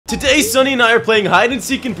Today, Sunny and I are playing hide and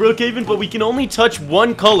seek in Brookhaven, but we can only touch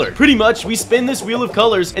one color. Pretty much, we spin this wheel of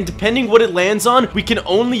colors, and depending what it lands on, we can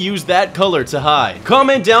only use that color to hide.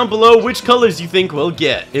 Comment down below which colors you think we'll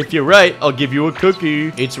get. If you're right, I'll give you a cookie.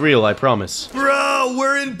 It's real, I promise. Bro,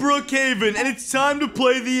 we're in Brookhaven, and it's time to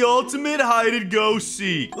play the ultimate hide and go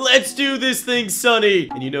seek. Let's do this thing, Sunny.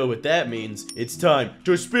 And you know what that means. It's time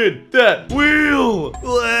to spin that wheel.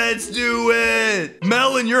 Let's do it.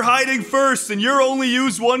 Melon, you're hiding first, and your only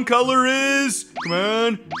use one color is... Come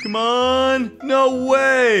on, come on. No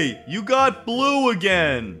way. You got blue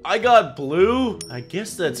again. I got blue? I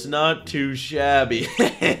guess that's not too shabby.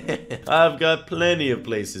 I've got plenty of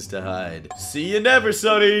places to hide. See you never,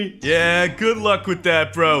 Sunny. Yeah, good luck with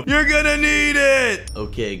that, bro. You're gonna need it.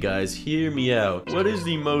 Okay, guys, hear me out. What is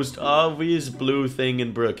the most obvious blue thing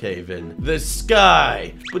in Brookhaven? The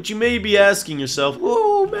sky. But you may be asking yourself,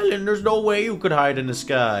 oh, Melon, there's no way you could hide in the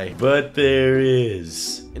sky. But there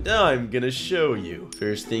is. And I'm gonna show you.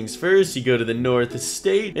 First things first, you go to the North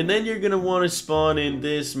Estate, and then you're gonna want to spawn in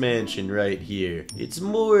this mansion right here. It's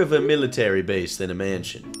more of a military base than a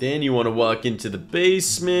mansion. Then you want to walk into the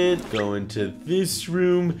basement, go into this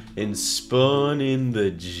room, and spawn in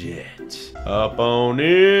the jet. Hop on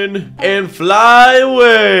in, and fly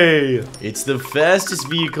away! It's the fastest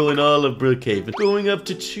vehicle in all of Brookhaven, going up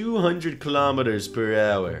to 200 kilometers per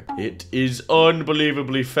hour. It is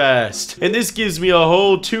unbelievably fast, and this gives me a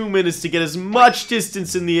whole 2 minutes to get as much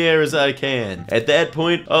distance in the air as I can. At that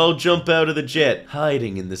point, I'll jump out of the jet,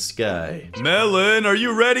 hiding in the sky. Melon, are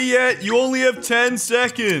you ready yet? You only have 10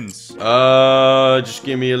 seconds. Just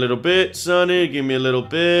give me a little bit, Sonny. Give me a little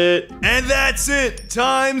bit. And that's it.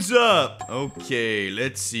 Time's up. Okay,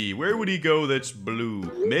 let's see. Where would he go that's blue?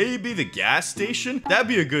 Maybe the gas station? That'd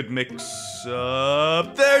be a good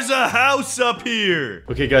mix-up. There's a house up here.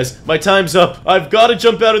 Okay, guys, my time's up. I've got to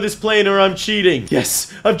jump out of this plane or I'm cheating.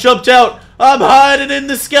 Yes, I've jumped out. I'm hiding in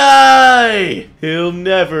the sky! He'll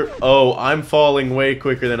never... Oh, I'm falling way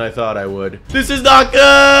quicker than I thought I would. This is not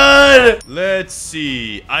good! Let's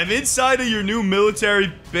see. I'm inside of your new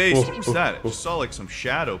military base. What was that? I just saw like some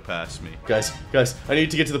shadow pass me. Guys, I need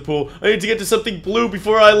to get to the pool. I need to get to something blue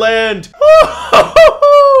before I land.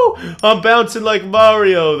 I'm bouncing like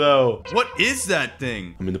Mario, though. What is that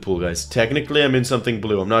thing? I'm in the pool, guys. Technically, I'm in something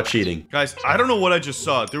blue. I'm not cheating. Guys, I don't know what I just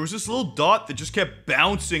saw. There was this little dot that just kept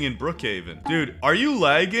bouncing in Brookhaven. Dude, are you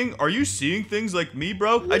lagging? Are you seeing things like me,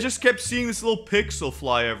 bro? I just kept seeing this little pixel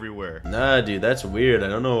fly everywhere. Nah, dude, that's weird. I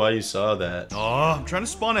don't know why you saw that. Oh, I'm trying to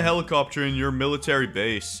spawn a helicopter in your military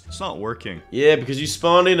base. It's not working. Yeah, because you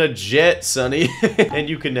spawned in a jet, Sonny. And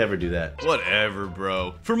you can never do that. Whatever,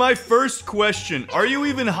 bro. For my first question, are you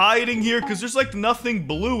even hiding here? Because there's like nothing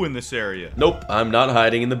blue in this area. Nope, I'm not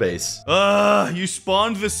hiding in the base. You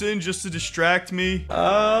spawned this in just to distract me?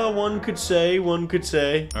 One could say.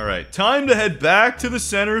 Alright, time to head back to the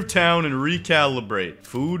center of town and recalibrate.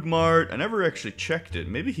 Food mart. I never actually checked it.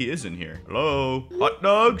 Maybe he is in here. Hello? Hot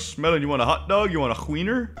dogs? Melon, you want a hot dog? You want a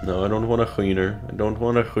wiener? No, I don't want a wiener. I don't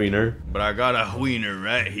want a wiener. But I got a wiener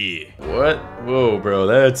right here. What? Whoa, bro,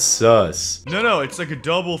 that's sus. No, it's like a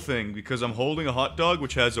double thing because I'm holding a hot dog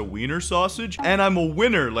which has a wiener sausage and I'm a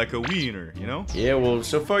winner like a wiener, you know? Yeah, well,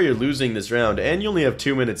 so far you're losing this round and you only have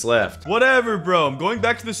 2 minutes left. Whatever, bro. I'm going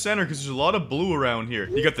back to the center because there's a lot of blue around here.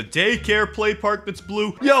 You got the daycare play park that's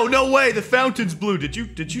blue. Yo, no way, the fountain's blue. Did you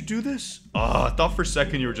do this? Oh, I thought for a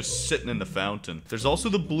second you were just sitting in the fountain. There's also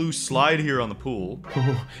the blue slide here on the pool.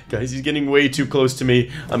 Oh, guys, he's getting way too close to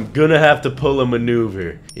me. I'm gonna have to pull a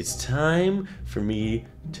maneuver. It's time for me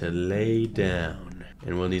to lay down.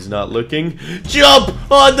 And when he's not looking, jump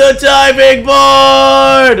on the diving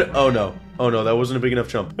board! Oh no, that wasn't a big enough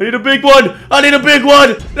jump. I need a big one! I need a big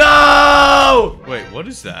one! No! Wait, what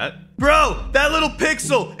is that? Bro, that little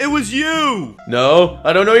pixel, it was you! No,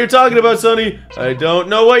 I don't know what you're talking about, Sonny. I don't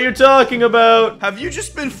know what you're talking about. Have you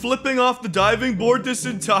just been flipping off the diving board this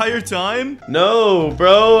entire time? No,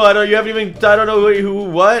 bro, I don't know what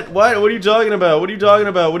are you talking about? What are you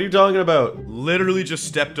talking about? Literally just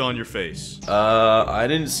stepped on your face. I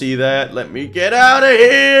didn't see that. Let me get out of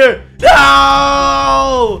here!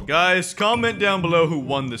 No! Guys, comment down below who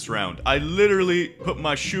won this round. I literally put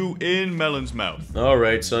my shoe in Melon's mouth.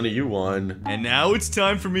 Alright, Sonny, you won. And now it's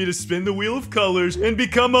time for me to spin the wheel of colors and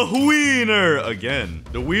become a wiener again.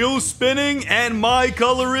 The wheel's spinning and my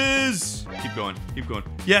color is... Keep going.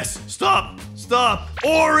 Yes, stop! stop.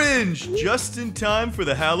 Orange! Just in time for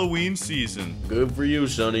the Halloween season. Good for you,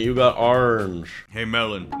 Sonny. You got orange. Hey,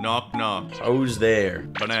 Melon. Knock, knock. Who's there?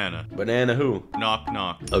 Banana. Banana who? Knock,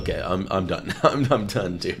 knock. Okay, I'm done. I'm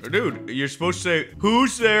done, dude. Dude, you're supposed to say,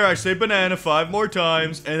 who's there? I say banana 5 more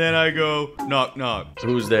times, and then I go, knock, knock.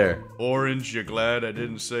 Who's there? Orange, you glad I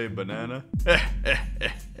didn't say banana?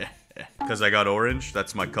 Because I got orange,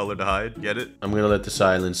 that's my color to hide, get it? I'm gonna let the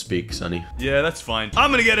silence speak, Sonny. Yeah, that's fine.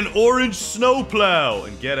 I'm gonna get an orange snowplow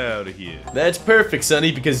and get out of here. That's perfect,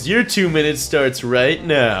 Sonny, because your 2 minutes starts right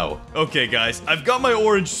now. Okay, guys, I've got my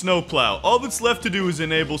orange snowplow. All that's left to do is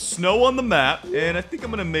enable snow on the map, and I think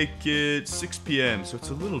I'm gonna make it 6 p.m., so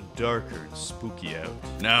it's a little darker and spooky out.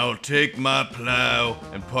 Now I'll take my plow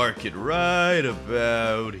and park it right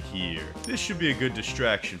about here. This should be a good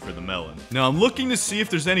distraction for the melon. Now I'm looking to see if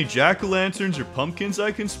there's any jack-o'-lanterns or pumpkins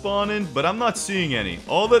I can spawn in, but I'm not seeing any.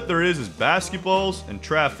 All that there is basketballs and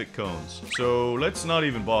traffic cones. So let's not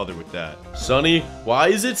even bother with that. Sonny, why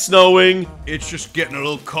is it snowing? It's just getting a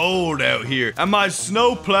little cold out here, and my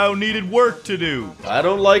snowplow needed work to do. I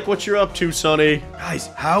don't like what you're up to, Sonny. Guys,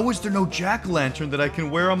 how is there no jack-o'-lantern that I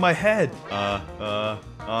can wear on my head?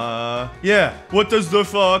 Yeah. What does the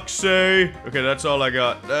fox say? Okay, that's all I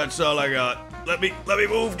got. That's all I got. Let me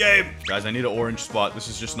move, game. Guys, I need an orange spot. This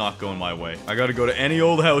is just not going my way. I gotta go to any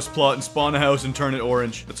old house plot and spawn a house and turn it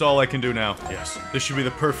orange. That's all I can do now. Yes, this should be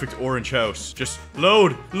the perfect orange house. Just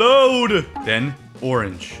load. Then,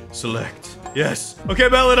 orange. Select. Yes. Okay,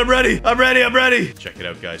 Melon, I'm ready. I'm ready. Check it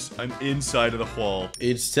out, guys. I'm inside of the wall.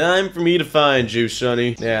 It's time for me to find you,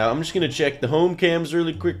 Sonny. Now, I'm just gonna check the home cams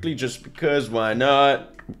really quickly, just because, why not?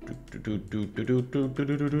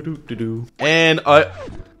 And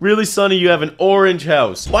really, Sonny, you have an orange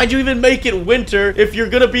house. Why'd you even make it winter if you're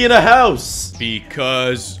gonna be in a house?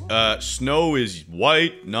 Because, snow is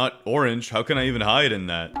white, not orange. How can I even hide in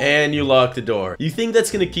that? And you locked the door. You think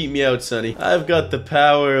that's gonna keep me out, Sonny? I've got the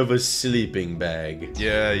power of a sleeping bag.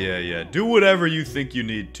 Yeah. Do whatever you think you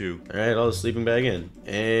need to. Alright, I'll sleeping bag in.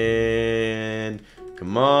 And...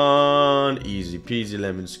 come on, easy peasy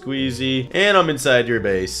lemon squeezy, and I'm inside your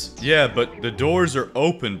base. Yeah, but the doors are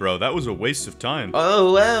open, bro. That was a waste of time.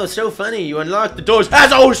 Oh, wow, so funny. You unlocked the doors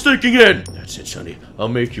as I was sneaking in. That's it, Sonny. I'll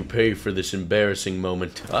make you pay for this embarrassing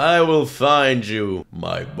moment. I will find you,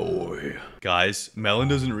 my boy. Guys, Melon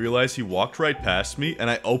doesn't realize he walked right past me, and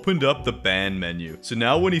I opened up the band menu. So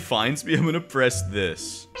now when he finds me, I'm gonna press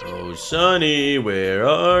this. Oh, Sonny, where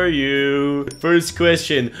are you? First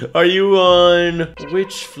question, are you on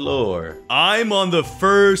which floor? I'm on the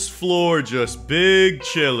first floor, just big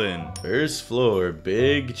chillin'. First floor,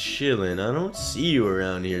 big chillin'. I don't see you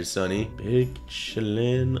around here, Sonny. Big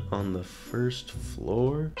chillin' on the first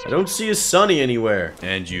floor? I don't see a Sonny anywhere.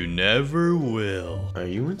 And you never will. Are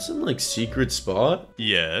you in some, like, secret spot?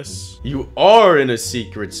 Yes. You are in a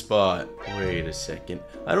secret spot. Wait a second.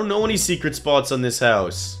 I don't know any secret spots on this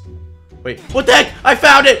house. Wait, what the heck? I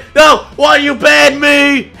found it! No! Why you banned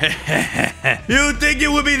me? You think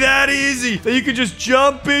it would be that easy? That you could just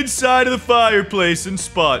jump inside of the fireplace and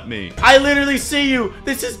spot me? I literally see you!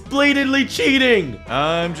 This is blatantly cheating!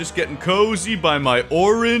 I'm just getting cozy by my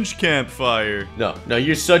orange campfire. No,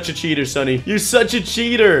 you're such a cheater, Sonny. You're such a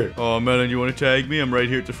cheater! Oh, Melon, you want to tag me? I'm right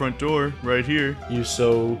here at the front door. Right here. You're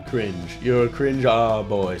so cringe. You're a cringe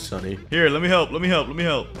boy, Sonny. Here, let me help.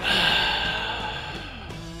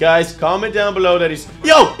 Guys, comment down below that he's...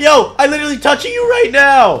 Yo! I'm literally touching you right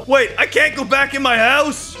now! Wait, I can't go back in my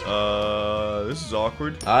house? This is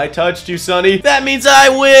awkward. I touched you, Sonny. That means I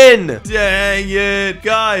win! Dang it.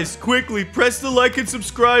 Guys, quickly, press the like and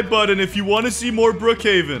subscribe button if you want to see more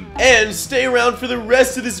Brookhaven. And stay around for the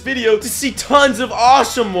rest of this video to see tons of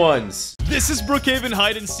awesome ones. This is Brookhaven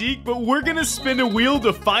Hide and Seek, but we're gonna spin a wheel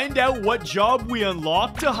to find out what job we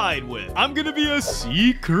unlock to hide with. I'm gonna be a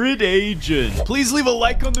secret agent. Please leave a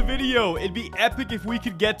like on the video. It'd be epic if we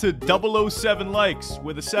could get to 007 likes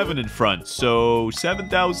with a 7 in front. So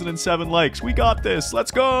 7,007 likes. We got this.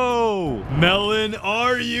 Let's go. Melon,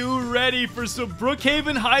 are you ready for some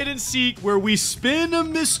Brookhaven Hide and Seek where we spin a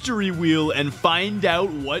mystery wheel and find out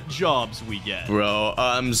what jobs we get? Bro,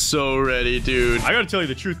 I'm so ready, dude. I gotta tell you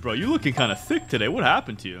the truth, bro. You looking kind of thick today. What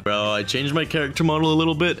happened to you? Bro, I changed my character model a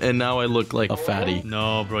little bit, and now I look like a fatty.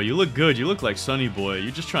 No, bro, you look good. You look like Sunny Boy.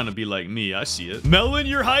 You're just trying to be like me. I see it. Melon,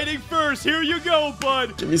 you're hiding first. Here you go,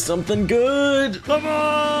 bud. Give me something good. Come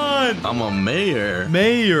on. I'm a mayor.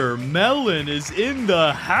 Mayor Melon is in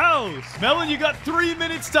the house. Melon, you got 3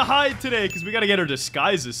 minutes to hide today because we got to get our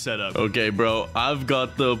disguises set up. Okay, bro, I've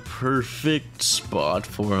got the perfect spot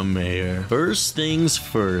for a mayor. First things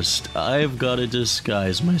first, I've got to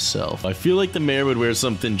disguise myself. off. I feel like the mayor would wear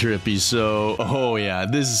something drippy, so... Oh, yeah,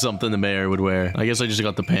 this is something the mayor would wear. I guess I just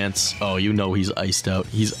got the pants. Oh, you know he's iced out.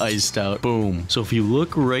 He's iced out. Boom. So if you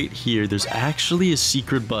look right here, there's actually a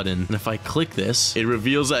secret button. And if I click this, it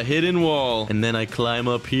reveals a hidden wall. And then I climb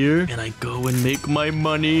up here, and I go and make my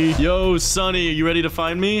money. Yo, Sonny, are you ready to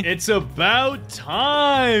find me? It's about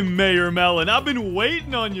time, Mayor Melon. I've been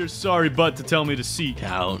waiting on your sorry butt to tell me to see.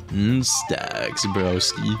 Counting stacks,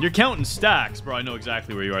 broski. You're counting stacks, bro. I know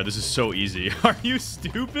exactly where you are. This is so easy. Are you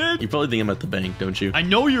stupid? You probably think I'm at the bank, don't you? I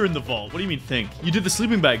know you're in the vault. What do you mean think? You did the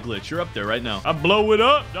sleeping bag glitch. You're up there right now. I blow it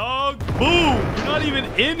up, dog. Boom. You're not even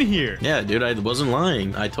in here. Yeah, dude, I wasn't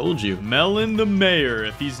lying. I told you. Melon the mayor.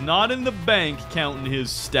 If he's not in the bank counting his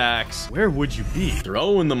stacks, where would you be?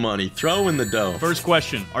 Throwing the money, throwing the dough. First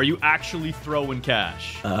question. Are you actually throwing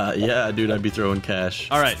cash? Yeah, dude, I'd be throwing cash.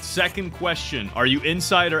 All right. Second question. Are you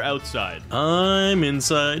inside or outside? I'm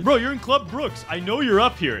inside. Bro, you're in Club Brooks. I know you're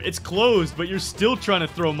up here. It's closed, but you're still trying to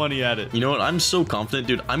throw money at it. You know what? I'm so confident,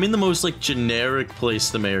 dude. I'm in the most, like, generic place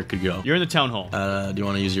the mayor could go. You're in the town hall. Do you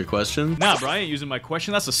want to use your question? Nah, bro, I ain't using my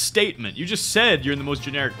question. That's a statement. You just said you're in the most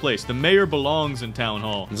generic place. The mayor belongs in town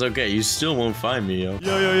hall. It's okay. You still won't find me, yo.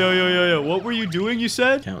 Yo. What were you doing, you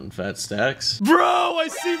said? Counting fat stacks. Bro, I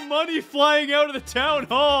see money flying out of the town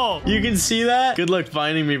hall. You can see that? Good luck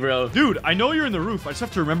finding me, bro. Dude, I know you're in the roof. I just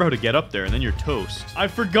have to remember how to get up there, and then you're toast. I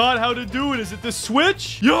forgot how to do it. Is it the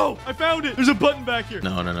switch? Yo, I found it. There's a button back here.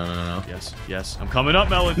 No. Yes. I'm coming up,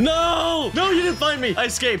 Melon. No, you didn't find me. I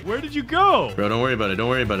escaped. Where did you go? Bro, don't worry about it.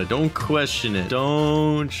 Don't question it.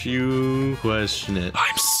 Don't you question it.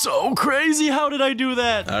 I'm so crazy. How did I do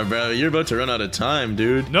that? Bro, you're about to run out of time,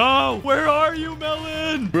 dude. No, where are you,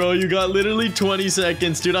 Melon? Bro, you got literally 20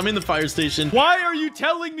 seconds, dude. I'm in the fire station. Why are you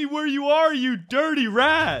telling me where you are, you dirty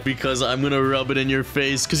rat? Because I'm gonna rub it in your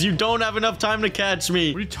face, because you don't have enough time to catch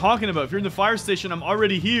me. What are you talking about? If you're in the fire station, I'm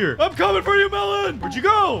already here. I'm coming for you, Melon. Where'd you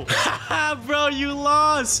go? Bro, you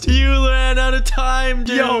lost. You ran out of time,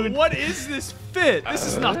 dude. Yo, what is this fit? This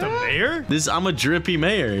is not the mayor. I'm a drippy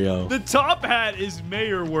mayor, yo. The top hat is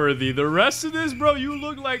mayor worthy. The rest of this, bro, you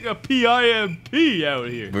look like a PIMP out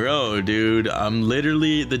here. Bro, dude, I'm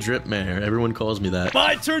literally the drip mayor. Everyone calls me that.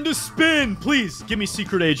 My turn to spin. Please, give me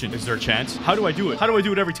secret agent. Is there a chance? How do I do it? How do I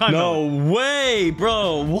do it every time? No way,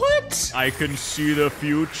 bro. What? I can see the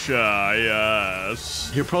future,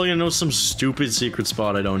 yes. You're probably gonna know some stupid secret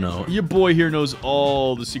spot I don't know. Your boy here knows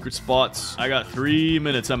all the secret spots. I got 3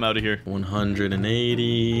 minutes. I'm out of here.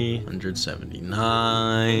 180,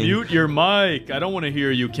 179. Mute your mic. I don't want to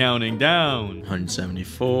hear you counting down.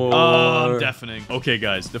 174. I'm deafening. Okay,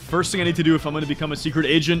 guys. The first thing I need to do if I'm going to become a secret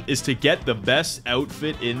agent is to get the best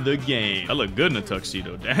outfit in the game. I look good in a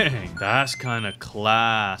tuxedo. Dang. That's kind of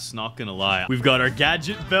class. Not gonna lie. We've got our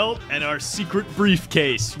gadget belt and our secret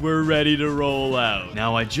briefcase. We're ready to roll out.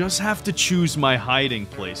 Now, I just have to choose my hiding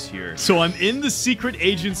place here. So I'm in the secret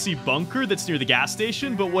agency bunker that's near the gas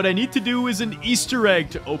station, but what I need to do is an Easter egg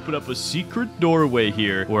to open up a secret doorway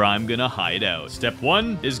here where I'm gonna hide out. Step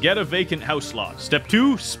 1 is get a vacant house lock. Step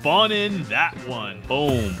 2, spawn in that one.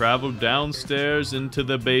 Boom. Travel downstairs into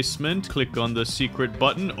the basement. Click on the secret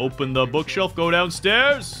button. Open the bookshelf. Go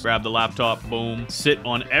downstairs. Grab the laptop. Boom. Sit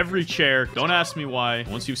on every chair. Don't ask me why.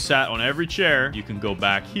 Once you've sat on every chair, you can go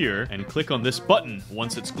back here and click on this button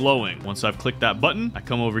once it's glowing. Once I've clicked that button, I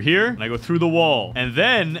come over here and I go through the wall. And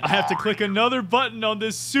then I have to click another button on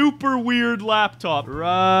this super weird laptop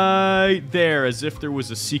right there, as if there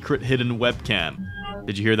was a secret hidden webcam.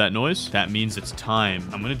 Did you hear that noise? That means it's time.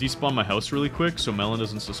 I'm gonna despawn my house really quick so Melon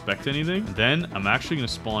doesn't suspect anything. And then I'm actually gonna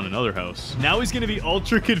spawn another house. Now he's gonna be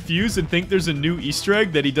ultra confused and think there's a new Easter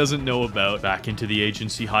egg that he doesn't know about. Back into the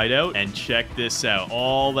agency hideout and check this out.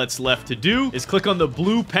 All that's left to do is click on the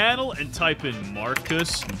blue panel and type in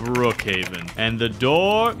Marcus Brookhaven. And the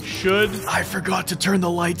door should... I forgot to turn the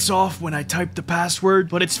lights off when I typed the password,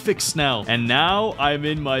 but it's fixed now. And now I'm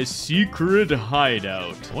in my secret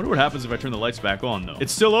hideout. I wonder what happens if I turn the lights back on, though.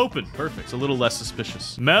 It's still open. Perfect. It's a little less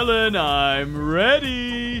suspicious. Melon, I'm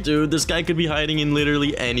ready. Dude, this guy could be hiding in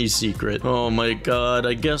literally any secret. Oh my god.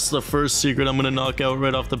 I guess the first secret I'm gonna knock out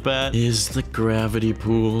right off the bat is the gravity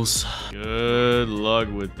pools. Good luck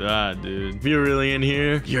with that, dude. If you're really in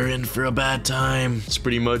here, you're in for a bad time. It's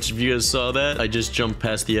pretty much, if you guys saw that, I just jumped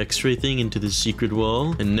past the x-ray thing into the secret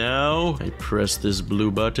wall. And now I press this blue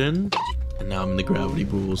button. And now I'm in the gravity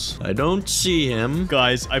pools. I don't see him.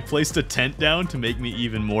 Guys, I placed a tent down to make me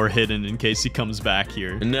even more hidden in case he comes back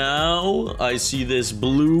here. And now I see this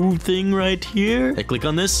blue thing right here. I click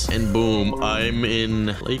on this and boom, I'm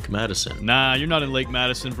in Lake Madison. Nah, you're not in Lake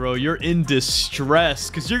Madison, bro. You're in distress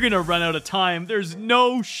because you're gonna run out of time. There's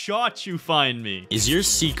no shot you find me. Is your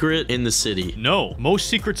secret in the city? No, most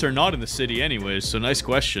secrets are not in the city anyways, so nice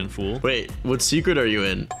question, fool. Wait, what secret are you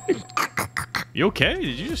in? You okay?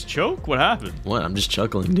 Did you just choke? What happened? What? I'm just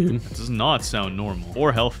chuckling, dude. That does not sound normal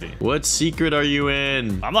or healthy. What secret are you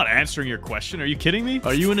in? I'm not answering your question. Are you kidding me?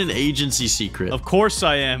 Are you in an agency secret? Of course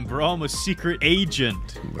I am, bro. I'm a secret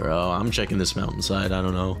agent. Bro, I'm checking this mountainside. I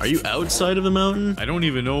don't know. Are you outside of the mountain? I don't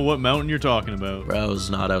even know what mountain you're talking about. Bro's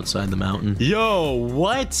not outside the mountain. Yo,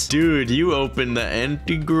 what? Dude, you opened the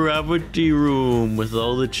anti-gravity room with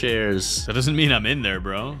all the chairs. That doesn't mean I'm in there,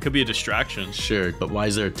 bro. Could be a distraction. Sure, but why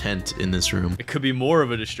is there a tent in this room? It could be more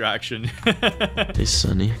of a distraction. Hey,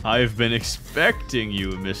 Sonny. I've been expecting you,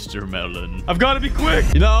 Mr. Melon. I've got to be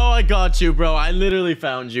quick. No, I got you, bro. I literally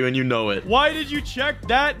found you and you know it. Why did you check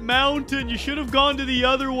that mountain? You should have gone to the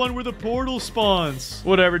other one where the portal spawns.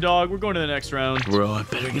 Whatever, dog. We're going to the next round. Bro, I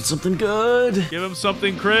better get something good. Give him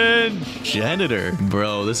something cringe. Janitor.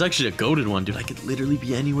 Bro, this is actually a goated one, dude. I could literally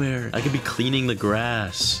be anywhere. I could be cleaning the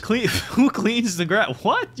grass. Who cleans the grass?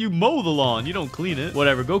 What? You mow the lawn. You don't clean it.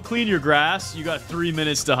 Whatever. Go clean your grass. You got 3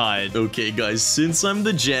 minutes to hide. Okay, guys. Since I'm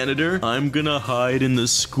the janitor, I'm gonna hide in the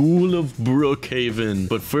school of Brookhaven.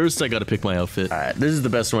 But first, I gotta pick my outfit. All right, this is the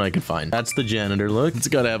best one I can find. That's the janitor look. It's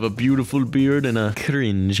gotta have a beautiful beard and a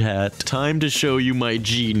cringe hat. Time to show you my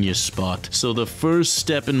genius spot. So the first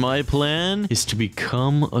step in my plan is to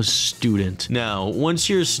become a student. Now, once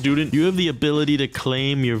you're a student, you have the ability to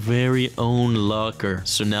claim your very own locker.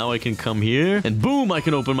 So now I can come here and boom, I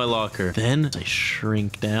can open my locker. Then I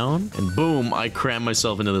shrink down and boom, I cram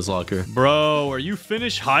myself into this locker. Bro, are you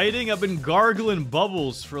finished hiding? I've been gargling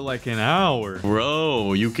bubbles for like an hour.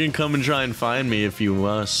 Bro, you can come and try and find me if you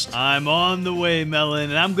must. I'm on the way, Melon,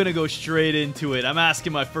 and I'm gonna go straight into it. I'm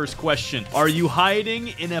asking my first question. Are you hiding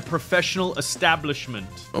in a professional establishment?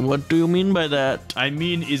 What do you mean by that? I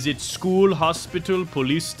mean, is it school, hospital,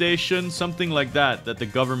 police station, something like that the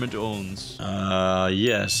government owns?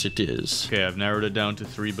 Yes, it is. Okay, I've narrowed it down to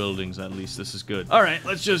 3 buildings at least. This is good. All right,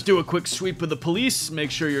 let's just do a quick sweep of the police. Make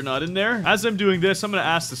sure you're not in there. As I'm doing this, I'm gonna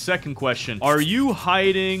ask the second question. Are you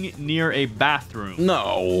hiding near a bathroom?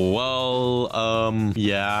 No, well,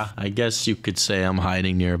 yeah, I guess you could say I'm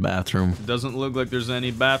hiding near a bathroom. Doesn't look like there's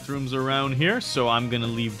any bathrooms around here, so I'm gonna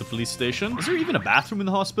leave the police station. Is there even a bathroom in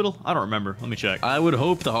the hospital? I don't remember. Let me check. I would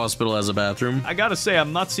hope the hospital has a bathroom. I gotta say,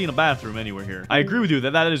 I'm not seeing a bathroom anywhere here. I agree with you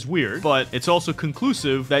that that is weird, but it's also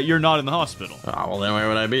conclusive that you're not in the hospital. Oh, well, then where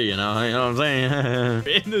would I be, you know what I'm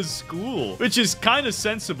saying? In the school, which is kind of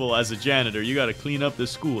sensible as a janitor. You gotta clean up the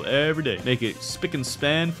school every day. Make it spick and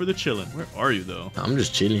span for the chillin'. Where are you, though? I'm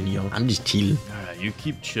just chilling, yo. I'm just chilling. All right, you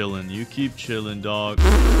keep chilling. You keep chilling, dog.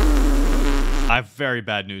 I have very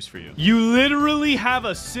bad news for you. You literally have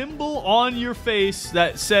a symbol on your face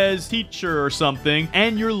that says teacher or something,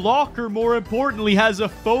 and your locker, more importantly, has a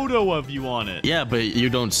photo of you on it. Yeah, but you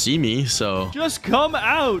don't see me, so... Just come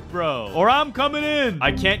out, bro, or I'm coming in.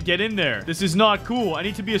 I can't get in there. This is not cool. I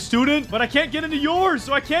need to be a student, but I can't get into yours,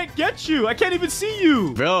 so I can't get you. I can't even see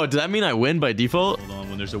you. Bro, does that mean I win by default? Hold on,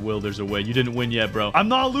 when there's a will, there's a way. You didn't win yet, bro. I'm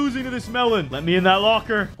not losing to this Melon. Let me in that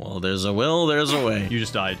locker. Well, there's a will, there's a way. You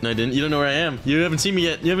just died. I didn't. You don't know where I am. You haven't seen me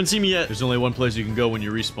yet. You haven't seen me yet. There's only one place you can go when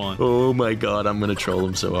you respawn. Oh my god, I'm gonna troll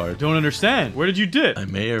him so hard. Don't understand. Where did you dip? I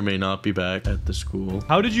may or may not be back at the school.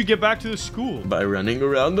 How did you get back to the school? By running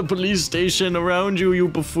around the police station around you, you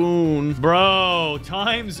buffoon. Bro,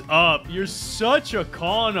 time's up. You're such a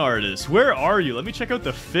con artist. Where are you? Let me check out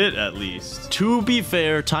the fit at least. To be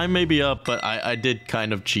fair, time may be up, but I did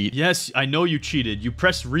kind of cheat. Yes, I know you cheated. You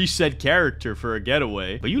pressed reset character for a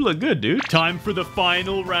getaway, but you look good, dude. Time for the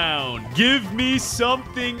final round. Give me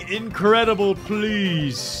something incredible,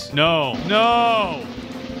 please. No. No.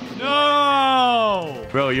 No!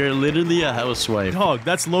 Bro, you're literally a housewife. Dog,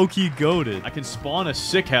 that's low-key goated. I can spawn a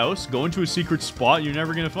sick house, go into a secret spot, you're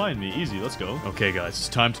never gonna find me. Easy, let's go. Okay, guys, it's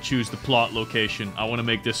time to choose the plot location. I want to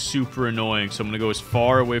make this super annoying, so I'm gonna go as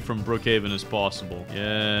far away from Brookhaven as possible.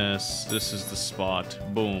 Yes, this is the spot.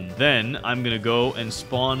 Boom. Then, I'm gonna go and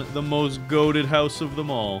spawn the most goated house of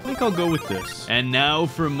them all. I think I'll go with this. And now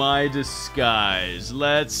for my disguise.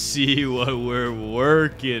 Let's see what we're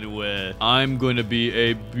working with. I'm gonna be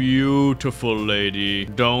a Beautiful lady.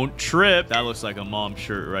 Don't trip. That looks like a mom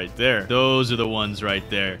shirt right there. Those are the ones right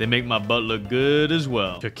there. They make my butt look good as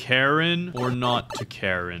well. To Karen or not to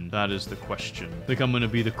Karen? That is the question. I think I'm gonna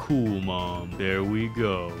be the cool mom. There we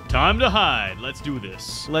go. Time to hide. Let's do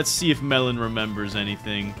this. Let's see if Melon remembers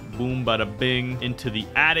anything. Boom, bada bing. Into the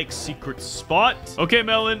attic secret spot. Okay,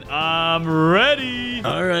 Melon, I'm ready.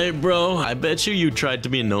 All right, bro. I bet you tried to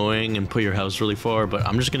be annoying and put your house really far, but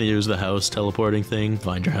I'm just gonna use the house teleporting thing.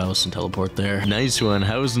 Find your house and teleport there. Nice one.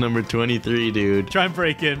 House number 23, dude. Try and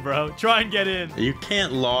break in, bro. Try and get in. You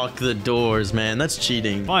can't lock the doors, man. That's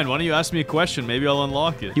cheating. Fine, why don't you ask me a question? Maybe I'll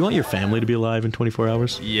unlock it. You want your family to be alive in 24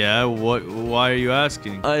 hours? Yeah, why are you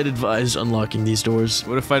asking? I'd advise unlocking these doors.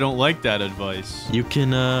 What if I don't like that advice? You can,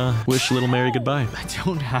 wish Little Mary goodbye. I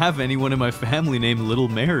don't have anyone in my family named Little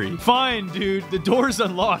Mary. Fine, dude. The door's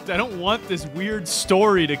unlocked. I don't want this weird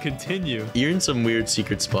story to continue. You're in some weird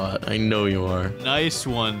secret spot. I know you are. Nice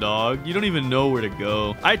one, dog. You don't even know where to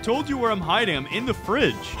go. I told you where I'm hiding. I'm in the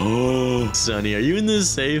fridge. Oh, Sonny, are you in this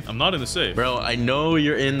safe? I'm not in the safe. Bro, I know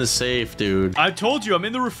you're in the safe, dude. I told you I'm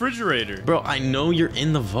in the refrigerator. Bro, I know you're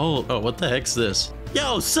in the vault. Oh, what the heck's this?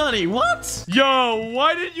 Yo, Sonny, what? Yo,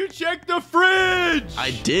 why didn't you check the fridge?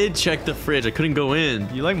 I did check the fridge. I couldn't go in.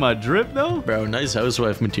 You like my drip, though? Bro, nice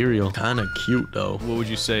housewife material. Kinda cute, though. What would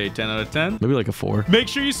you say, 10 out of 10? Maybe like a 4. Make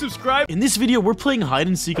sure you subscribe. In this video, we're playing hide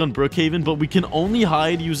and seek on Brookhaven, but we can only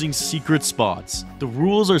hide using secret spots. The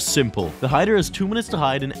rules are simple. The hider has 2 minutes to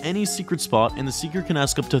hide in any secret spot, and the seeker can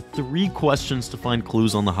ask up to 3 questions to find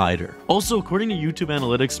clues on the hider. Also, according to YouTube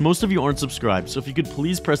analytics, most of you aren't subscribed, so if you could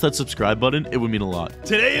please press that subscribe button, it would mean a lot.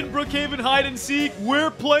 Today in Brookhaven Hide and Seek,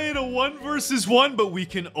 we're playing a 1 versus 1, but we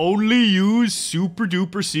can only use super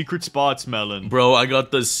duper secret spots, Melon. Bro, I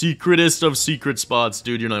got the secretest of secret spots.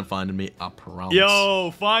 Dude, you're not finding me. I promise.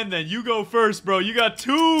 Yo, fine then. You go first, bro. You got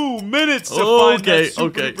 2 minutes to find that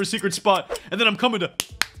super duper secret spot, and then I'm coming to...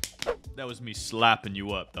 That was me slapping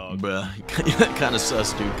you up, dog. Bruh, kinda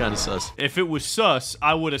sus, dude. Kinda sus. If it was sus,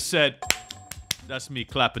 I would have said... That's me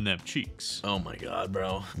clapping them cheeks. Oh my god,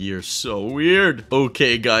 bro. You're so weird.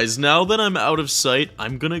 Okay, guys, now that I'm out of sight,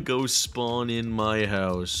 I'm gonna go spawn in my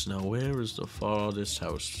house. Now, where is the farthest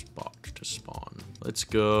house spot to spawn? Let's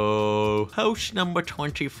go. House number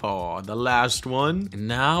 24, the last one. And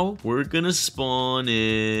now, we're gonna spawn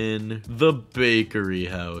in the bakery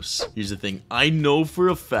house. Here's the thing. I know for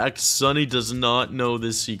a fact Sonny does not know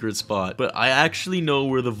this secret spot, but I actually know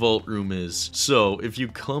where the vault room is. So, if you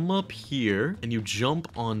come up here and you jump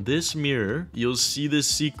on this mirror, you'll see this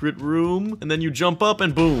secret room, and then you jump up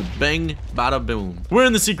and boom, bang, bada boom. We're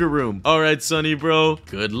in the secret room. All right, Sonny, bro.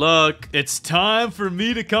 Good luck. It's time for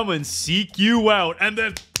me to come and seek you out, and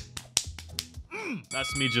then...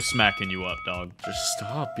 That's me just smacking you up, dog. Just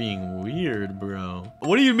stop being weird, bro.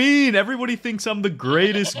 What do you mean? Everybody thinks I'm the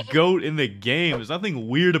greatest goat in the game. There's nothing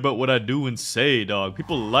weird about what I do and say, dog.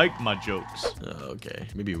 People like my jokes. Okay.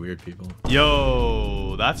 Maybe weird people.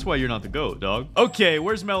 Yo, that's why you're not the goat, dog. Okay,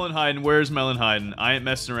 where's Melon hiding? Where's Melon hiding? I ain't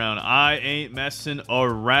messing around. I ain't messing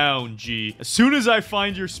around, G. As soon as I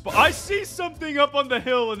find your spot... I see something up on the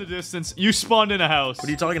hill in the distance. You spawned in a house. What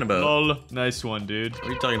are you talking about? Lol. Nice one, dude. What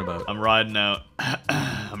are you talking about? I'm riding out.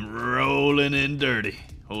 I'm rolling in dirty.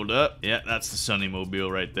 Hold up. Yeah, that's the Sunny Mobile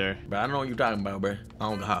right there. Bro, I don't know what you're talking about, bro. I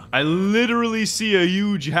don't know how. I literally see a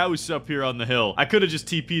huge house up here on the hill. I could have just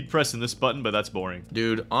TP'd pressing this button, but that's boring.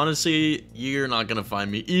 Dude, honestly, you're not gonna find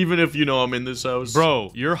me, even if you know I'm in this house.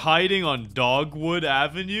 Bro, you're hiding on Dogwood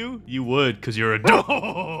Avenue? You would, because you're a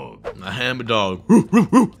dog. I am a dog.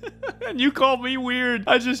 And you called me weird.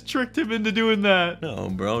 I just tricked him into doing that. No,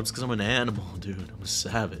 bro, it's because I'm an animal, dude. I'm a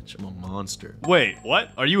savage. I'm a monster. Wait,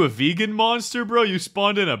 what? Are you a vegan monster, bro? You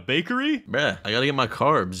spawned in a bakery? Bruh, I gotta get my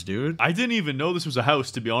carbs, dude. I didn't even know this was a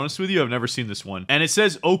house, to be honest with you. I've never seen this one. And it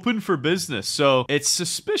says open for business, so it's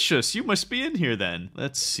suspicious. You must be in here then.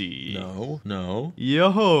 Let's see. No.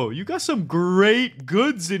 Yo, you got some great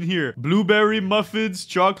goods in here. Blueberry muffins,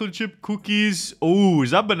 chocolate chip cookies. Oh,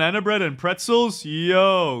 is that banana bread and pretzels?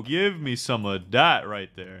 Yo, give me some of that right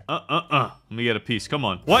there. Let me get a piece. Come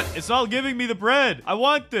on. What? It's not giving me the bread. I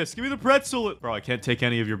want this. Give me the pretzel. Bro, I can't take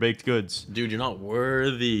any of your baked goods. Dude, you're not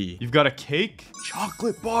worthy. You've got a cake?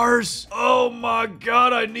 Chocolate bars? Oh my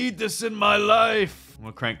god, I need this in my life. I'm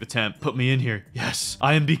gonna crank the temp. Put me in here. Yes,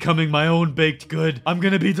 I am becoming my own baked good. I'm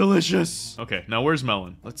gonna be delicious. Okay, now where's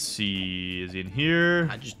Melon? Let's see. Is he in here?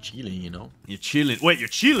 I'm just chilling, you know. You're chilling. Wait, you're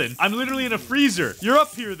chilling? I'm literally in a freezer. You're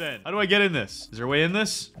up here then. How do I get in this? Is there a way in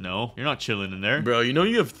this? No, you're not chilling in there. Bro, you know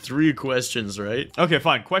you have 3 questions, right? Okay,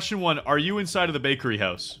 fine. Question 1. Are you inside of the bakery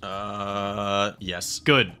house? Yes.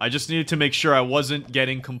 Good. I just needed to make sure I wasn't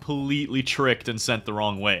getting completely tricked and sent the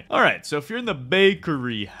wrong way. All right, so if you're in the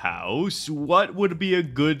bakery house, what would be a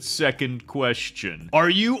good second question? Are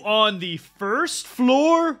you on the first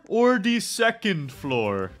floor or the second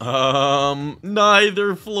floor?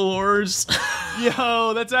 Neither floors.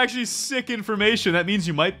 Yo, that's actually sick information. That means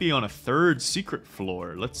you might be on a 3rd secret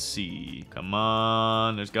floor. Let's see. Come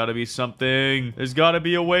on. There's got to be something. There's got to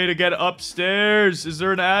be a way to get upstairs. Is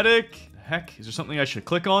there an attic? Heck, is there something I should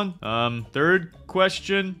click on? 3rd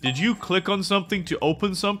question. Did you click on something to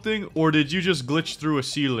open something, or did you just glitch through a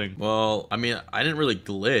ceiling? Well, I mean, I didn't really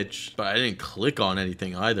glitch, but I didn't click on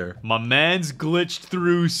anything either. My man's glitched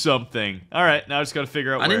through something. All right, now I just gotta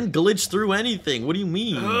figure out where. I didn't glitch through anything. What do you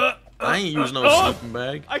mean? I ain't using no sleeping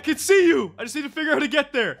bag. I can see you. I just need to figure out how to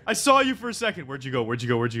get there. I saw you for a second. Where'd you go? Where'd you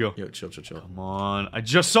go? Where'd you go? Yo, chill, chill, chill. Come on. I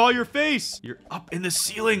just saw your face. You're up in the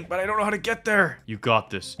ceiling, but I don't know how to get there. You got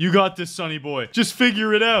this. You got this, sonny boy. Just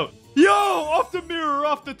figure it out. Yo, off the mirror,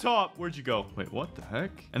 off the top. Where'd you go? Wait, what the heck?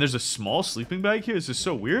 And there's a small sleeping bag here? This is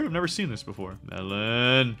so weird. I've never seen this before.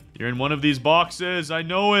 Melon, you're in one of these boxes. I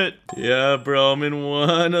know it. Yeah, bro, I'm in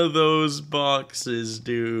one of those boxes,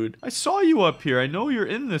 dude. I saw you up here. I know you're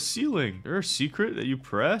in the ceiling. Is there a secret that you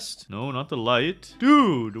pressed? No, not the light.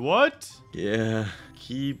 Dude, what? Yeah.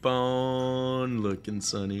 Keep on looking,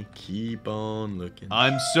 Sonny. Keep on looking.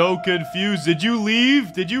 I'm so confused. Did you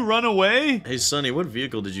leave? Did you run away? Hey, Sonny, what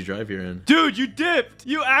vehicle did you drive here in? Dude, you dipped.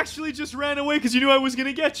 You actually just ran away because you knew I was going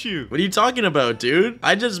to get you. What are you talking about, dude?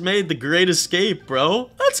 I just made the great escape, bro.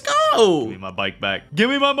 Let's go. Give me my bike back. Give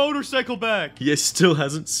me my motorcycle back. He still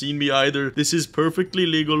hasn't seen me either. This is perfectly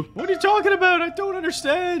legal. What are you talking about? I don't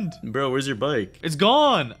understand. Bro, where's your bike? It's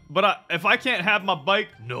gone. But if I can't have my bike,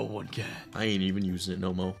 no one can. I ain't even using it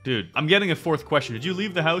no more. Dude, I'm getting a 4th question. Did you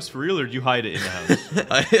leave the house for real or did you hide it in the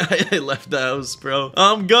house? I left the house, bro.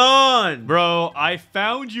 I'm gone. Bro, I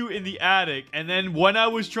found you in the attic and then when I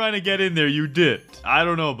was trying to get in there, you dipped. I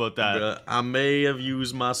don't know about that. Bruh, I may have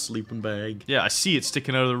used my sleeping bag. Yeah, I see it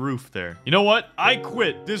sticking out of the roof there. You know what? I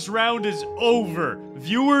quit. This round is over.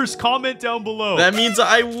 Viewers, comment down below. That means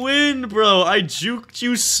I win, bro. I juked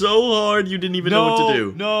you so hard you didn't even know what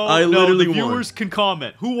to do. I literally the won. viewers can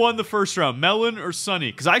comment. Who won the first round, Melon or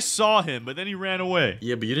Sunny? Because I saw him, but then he ran away.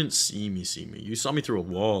 Yeah, but you didn't see me. You saw me through a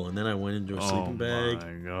wall, and then I went into a sleeping bag. Oh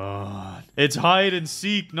my god. It's hide and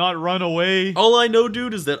seek, not run away. All I know,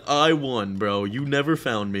 dude, is that I won, bro. You never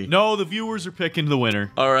found me. No, the viewers are picking the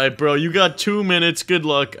winner. All right, bro. You got 2 minutes. Good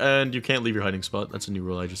luck, and you can't leave your hiding spot. That's a new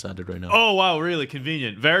rule I just added right now. Oh, wow, really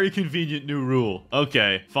convenient. Very convenient new rule.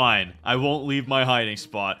 Okay, fine. I won't leave my hiding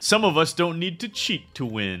spot. Some of us don't need to cheat to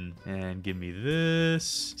win. And give me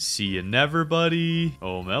this. See you never, buddy.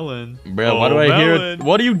 Oh, Melon. Bro, why do I hear?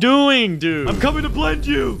 What are you doing, dude? I'm coming to blend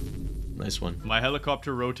you. Nice one. My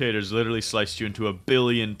helicopter rotators literally sliced you into a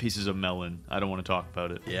billion pieces of melon. I don't want to talk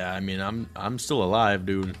about it. Yeah, I mean, I'm still alive,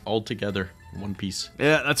 dude. All together. One piece.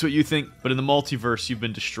 Yeah, that's what you think. But in the multiverse, you've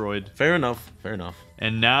been destroyed. Fair enough. Fair enough.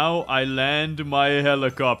 And now I land my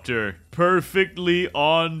helicopter perfectly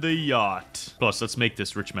on the yacht. Plus, let's make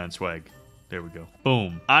this rich man swag. There we go.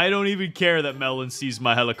 Boom. I don't even care that Melon sees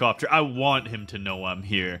my helicopter. I want him to know I'm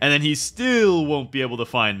here. And then he still won't be able to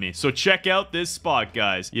find me. So check out this spot,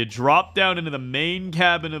 guys. You drop down into the main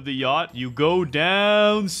cabin of the yacht. You go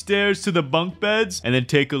downstairs to the bunk beds. And then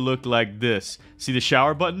take a look like this. See the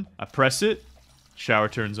shower button? I press it. Shower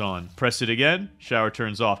turns on. Press it again. Shower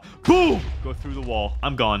turns off. Boom! Go through the wall.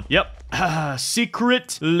 I'm gone. Yep.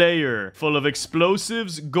 Secret layer full of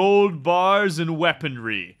explosives, gold bars, and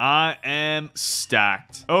weaponry. I am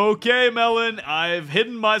stacked. Okay, Melon, I've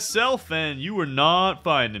hidden myself and you were not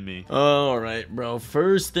finding me. Alright, bro.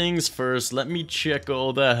 First things first, let me check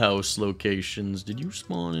all the house locations. Did you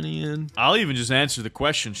spawn any in? I'll even just answer the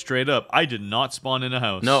question straight up. I did not spawn in a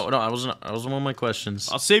house. No, I wasn't one of my questions.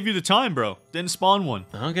 I'll save you the time, bro. Didn't spawn one.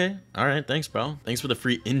 Okay. Alright, thanks, bro. Thanks for the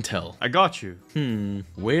free intel. I got you.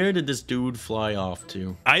 Where did this dude fly off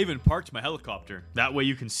to? I even parked my helicopter. That way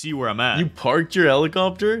you can see where I'm at. You parked your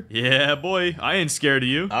helicopter? Yeah, boy. I ain't scared of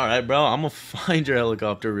you. Alright, bro. I'm gonna find your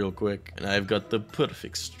helicopter real quick. And I've got the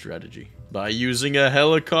perfect strategy. by using a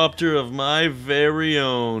helicopter of my very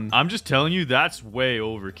own. I'm just telling you, that's way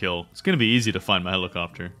overkill. It's gonna be easy to find my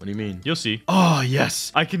helicopter. What do you mean? You'll see. Oh,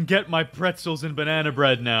 yes. I can get my pretzels and banana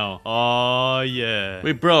bread now. Oh, yeah.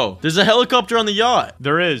 Wait, bro, there's a helicopter on the yacht.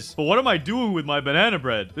 There is. But what am I doing with my banana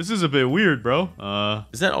bread? This is a bit weird, bro.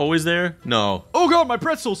 Is that always there? No. Oh, God, my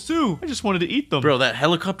pretzels, too. I just wanted to eat them. Bro, that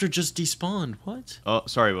helicopter just despawned. What? Oh,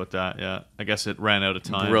 sorry about that. Yeah, I guess it ran out of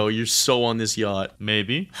time. Bro, you're so on this yacht.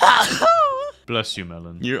 Maybe. Bless you,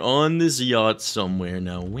 Melon. You're on this yacht somewhere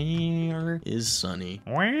now. Where is Sunny?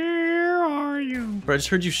 Where are you? Bro, I just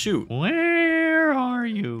heard you shoot. Where are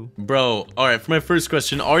you? Bro, alright, for my first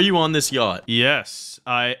question, are you on this yacht? Yes,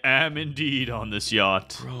 I am indeed on this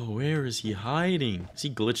yacht. Bro, where is he hiding? Is he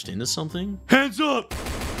glitched into something? Hands up!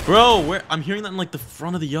 Bro, where? I'm hearing that in like the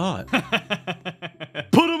front of the yacht.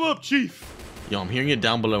 Put him up, Chief! Yo, I'm hearing it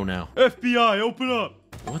down below now. FBI, open up!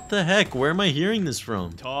 What the heck? Where am I hearing this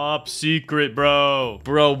from? Top secret, bro.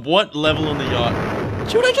 Bro, what level on the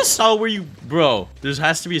yacht? Dude, I just saw where you... Bro, there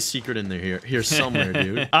has to be a secret in there here somewhere,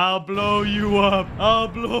 dude. I'll blow you up. I'll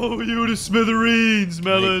blow you to smithereens,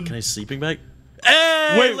 Melon. Can I sleeping bag?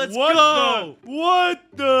 Hey, wait, let's what go! What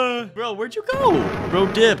the? Bro, where'd you go?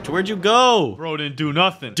 Bro dipped. Where'd you go? Bro didn't do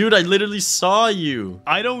nothing. Dude, I literally saw you.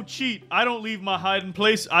 I don't cheat. I don't leave my hiding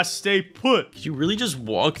place. I stay put. Did you really just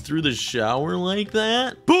walk through the shower like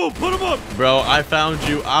that? Boom, put him up. Bro, I found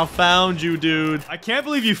you. I found you, dude. I can't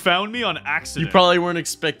believe you found me on accident. You probably weren't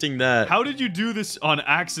expecting that. How did you do this on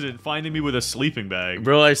accident, finding me with a sleeping bag?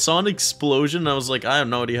 Bro, I saw an explosion and I was like, I have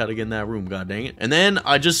no idea how to get in that room, god dang it. And then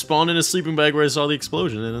I just spawned in a sleeping bag where I saw the explosion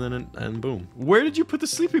and boom. Where did you put the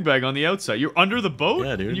sleeping bag on the outside? You're under the boat?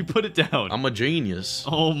 Yeah, dude. And you put it down. I'm a genius.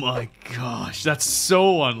 Oh my gosh, that's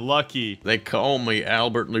so unlucky. They call me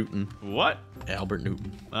Albert Newton. What? Albert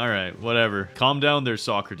Newton. All right, whatever. Calm down there,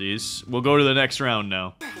 Socrates. We'll go to the next round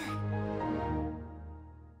now.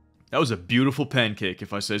 That was a beautiful pancake,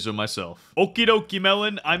 if I say so myself. Okie dokie,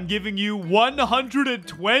 Melon. I'm giving you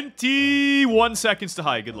 121 seconds to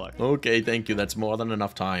hide. Good luck. Okay, thank you. That's more than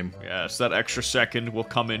enough time. Yes, that extra second will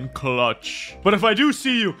come in clutch. But if I do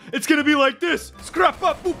see you, it's gonna be like this. Scrap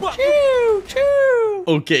up, boop up. Choo, choo.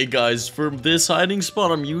 Okay, guys, for this hiding spot,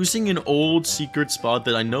 I'm using an old secret spot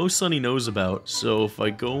that I know Sunny knows about. So if I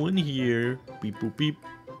go in here, beep, boop, beep,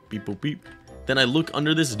 beep, boop, beep. Then I look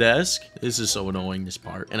under this desk. This is so annoying, this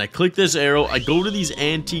part. And I click this arrow. I go to these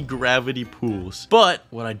anti-gravity pools. But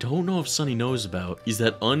what I don't know if Sunny knows about is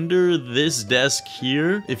that under this desk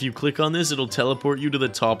here, if you click on this, it'll teleport you to the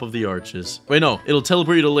top of the arches. Wait, no. It'll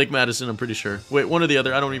teleport you to Lake Madison, I'm pretty sure. Wait, one or the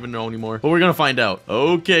other. I don't even know anymore. But we're gonna find out.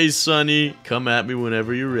 Okay, Sunny. Come at me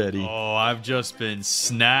whenever you're ready. Oh, I've just been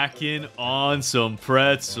snacking on some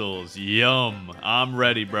pretzels. Yum. I'm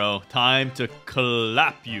ready, bro. Time to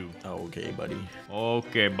clap you. Okay, buddy.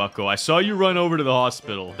 Okay, bucko. I saw you run over to the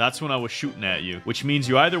hospital. That's when I was shooting at you, which means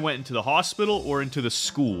you either went into the hospital or into the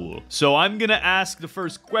school. So I'm gonna ask the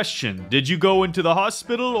first question. Did you go into the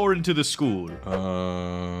hospital or into the school?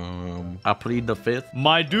 I plead the fifth.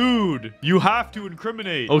 My dude, you have to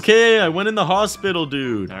incriminate. Okay, I went in the hospital,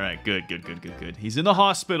 dude. All right, good. He's in the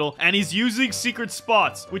hospital, and he's using secret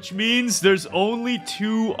spots, which means there's only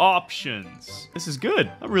 2 options. This is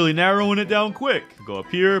good. I'm really narrowing it down quick. Go up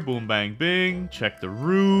here, boom, bang, bing. Check the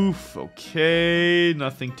roof. Okay,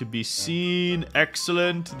 nothing to be seen.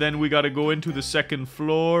 Excellent. Then we gotta go into the 2nd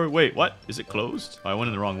floor. Wait, what? Is it closed? Oh, I went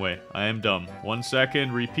in the wrong way. I am dumb. 1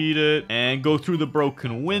 second, repeat it, and go through the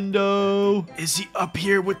broken window. Is he up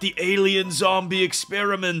here with the alien zombie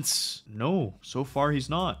experiments? No, so far he's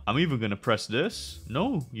not. I'm even gonna press this.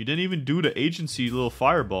 No, you didn't even do the agency little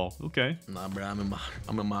fireball. Okay. Nah, bro,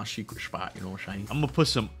 I'm in my secret spot, you know what I'm saying? I'm gonna put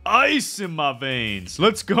some ice in my veins.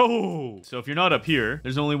 Let's go. So if you're not up here,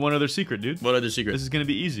 there's only one other secret, dude. What other secret? This is gonna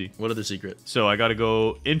be easy. What other secret? So I gotta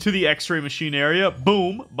go into the x-ray machine area.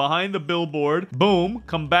 Boom. Behind the billboard. Boom.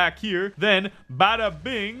 Come back here. Then, bada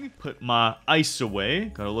bing. Put my ice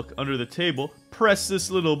away. Gotta look under the table. Press this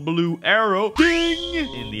little blue arrow.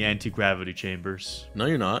 Ding! In the anti-gravity chambers. No,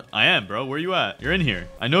 you're not. I am, bro. Where you at? You're in here.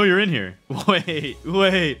 I know you're in here. Wait.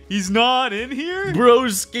 He's not in here?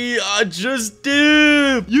 Broski, I just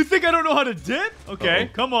dipped. You think I don't know how to dip? Okay,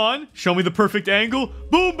 come on. Show me the perfect angle.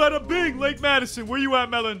 Boom, bada bing. Lake Madison. Where you at,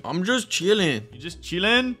 Melon? I'm just chilling. You just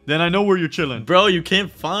chilling? Then I know where you're chilling. Bro, you can't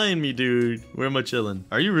find me, dude. Where am I chilling?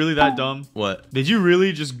 Are you really that dumb? What? Did you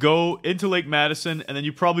really just go into Lake Madison and then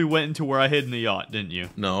you probably went into where I hid in the yacht, didn't you?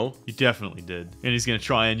 No. You definitely did. And he's gonna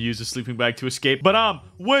try and use a sleeping bag to escape, but I'm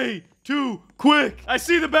way 2, quick. I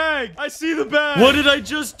see the bag. I see the bag. What did I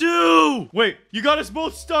just do? Wait, you got us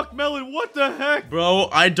both stuck, Melon. What the heck? Bro,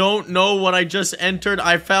 I don't know what I just entered.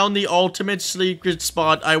 I found the ultimate secret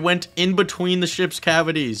spot. I went in between the ship's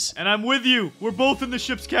cavities. And I'm with you. We're both in the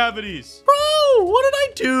ship's cavities. Bro, what did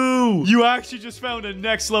I do? You actually just found a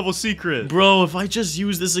next level secret. Bro, if I just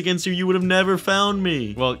used this against you, you would have never found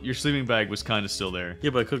me. Well, your sleeping bag was kind of still there. Yeah,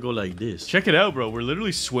 but I could go like this. Check it out, bro. We're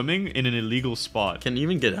literally swimming in an illegal spot. Can you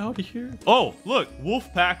even get out of here? Oh, look.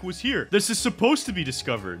 Wolfpack was here. This is supposed to be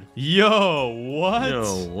discovered. Yo, what?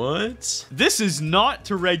 Yo, what? This is not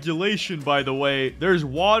to regulation, by the way. There's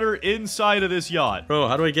water inside of this yacht. Bro,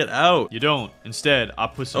 how do I get out? You don't. Instead, I'll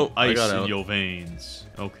put some I ice got in out. your veins.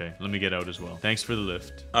 Okay, let me get out as well. Thanks for the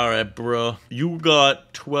lift. All right, bro. You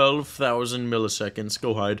got 12,000 milliseconds.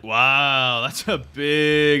 Go hide. Wow, that's a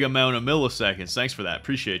big amount of milliseconds. Thanks for that.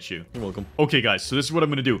 Appreciate you. You're welcome. Okay, guys, so this is what I'm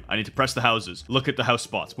gonna do. I need to press the houses. Look at the house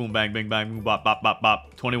spots. Boom, bang, bang, bang, boom, bop, bop, bop,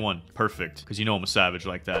 bop. 21. Perfect. Because you know I'm a savage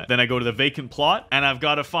like that. Then I go to the vacant plot, and I've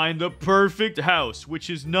got to find the perfect house,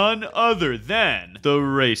 which is none other than the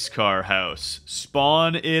race car house.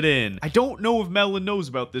 Spawn it in. I don't know if Melon knows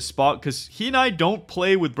about this spot, because he and I don't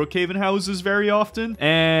play with Brookhaven houses very often,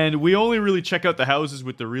 and we only really check out the houses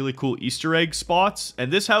with the really cool Easter egg spots,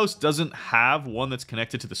 and this house doesn't have one that's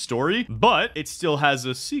connected to the story, but it still has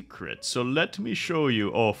a secret, so let me show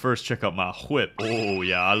you. Oh, first check out my whip. Oh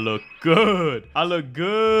yeah, I look good. I look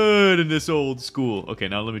good in this old school. Okay,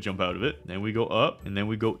 now let me jump out of it. Then we go up, and then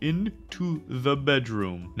we go into the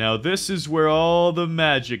bedroom. Now this is where all the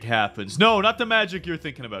magic happens. No, not the magic you're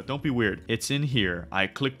thinking about. Don't be weird. It's in here. I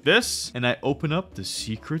click this, and I open up the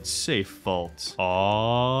secret safe vault.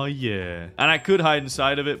 Oh yeah. And I could hide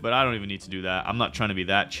inside of it, but I don't even need to do that. I'm not trying to be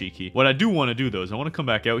that cheeky. What I do want to do though is I want to come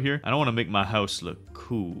back out here. I don't want to make my house look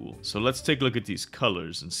cool. So let's take a look at these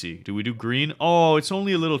colors and see. Do we do green? Oh, it's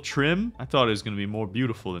only a little trim. I thought it was going to be more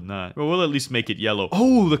beautiful than that. But we'll at least make it yellow.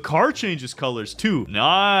 Oh, the car changes colors too.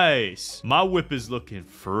 Nice. My whip is looking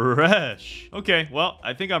fresh. Okay, well,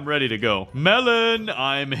 I think I'm ready to go. Melon,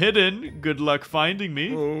 I'm hidden. Good luck finding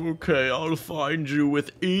me. Okay, I'll find you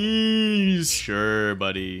with ease. Sure,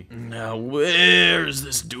 buddy. Now, where's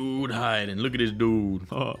this dude hiding? Look at this dude.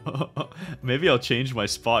 Maybe I'll change my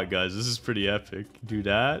spot, guys. This is pretty epic. Do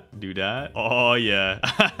that. Do that. Oh, yeah.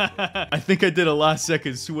 I think I did a last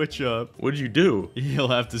second switch up. What'd you do? You'll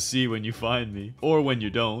have to see when you find me. Or when you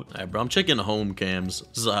don't. All right, bro, I'm checking home cams.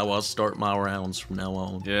 This is how I'll start my rounds from now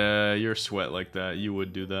on. Yeah, you're sweat like that. You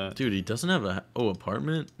would do that. Dude, he doesn't have a... Oh,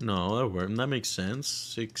 apartment? No, that worked. That makes sense.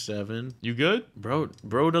 6, 7. You good?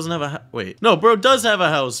 Bro doesn't have a... Wait. No, bro does have a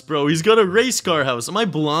house, bro. He's got a race car house. Am I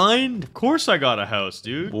blind? Of course I got a house,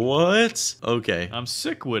 dude. What? Okay. I'm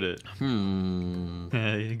sick with it.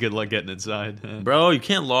 Good luck getting inside. Bro, you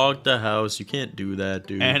can't lock the house. You can't do that,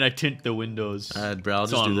 dude. And I tint the windows. Bro, I'll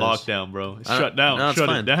it's just on do this. lockdown, bro. It's shut down. No, it's shut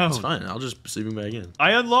fine. it down. It's fine. I'll just sleep him back in.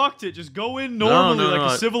 I unlocked it. Just go in normally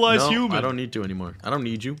like a civilized human. I don't need to anymore. I don't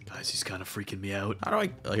need you. Guys, he's kind of freaking me out. How do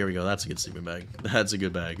I... Oh, here we go. That's a good sleeping bag. That's a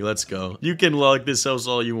good bag. Let's go. You can lock this house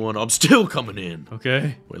all you want. I'm still coming in.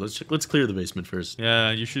 Okay. Wait, let's clear the basement first.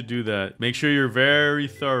 Yeah, you should do that. Make sure you're very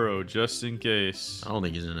thorough, just in case. I don't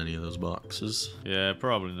think he's in any of those boxes. Yeah,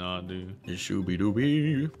 probably not, dude.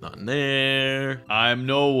 Shooby-dooby. Not in there. I'm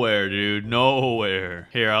nowhere, dude. Nowhere.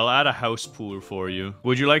 Here, I'll add a house pooler for you.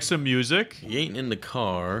 Would you like some music? He ain't in the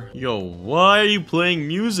car. Yo, why are you playing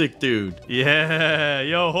music, dude? Yeah.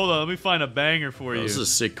 Yo, hold on. Let me find a banger for you. This is a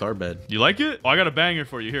sick car bed. You like it? Oh, I got a banger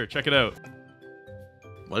for you. Here, check it out.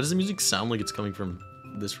 Why does the music sound like it's coming from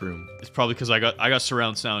this room? It's probably because I got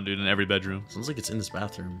surround sound, dude, in every bedroom. Sounds like it's in this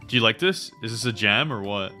bathroom. Do you like this? Is this a jam or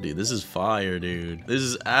what? Dude, this is fire, dude. This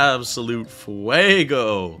is absolute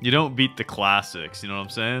fuego. You don't beat the classics, you know what I'm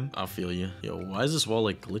saying? I feel you. Yo, why is this wall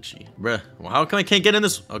like glitchy? Bruh, well, how come I can't get in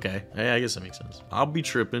this? Okay, hey, I guess that makes sense. I'll be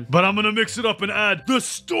tripping. But I'm gonna mix it up and add the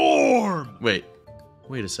storm! Wait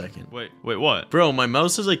a second. Wait, what? Bro, my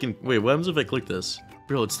mouse says I can... Wait, what happens if I click this?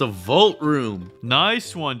 Bro, it's the vault room.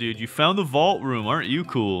 Nice one, dude. You found the vault room. Aren't you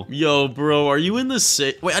cool? Yo, bro, are you in the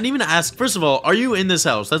safe? Wait, I didn't even ask. First of all, are you in this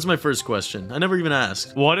house? That's my first question. I never even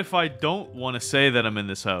asked. What if I don't want to say that I'm in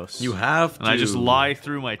this house? You have to. And I just lie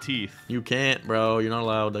through my teeth. You can't, bro. You're not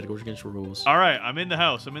allowed. That goes against your rules. All right, I'm in the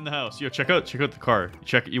house. I'm in the house. Yo, check out the car.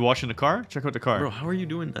 You washing the car? Check out the car. Bro, how are you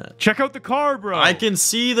doing that? Check out the car, bro. I can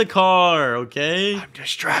see the car, okay? I'm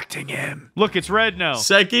distracting him. Look, it's red now.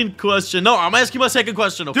 Second question. No, I'm asking my second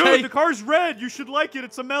question, okay? Dude, the car's red. You should like it.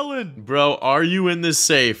 It's a melon. Bro, are you in this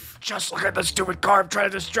safe? Just look at the stupid car. I'm trying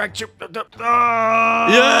to distract you.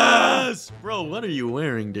 Yes! Bro, what are you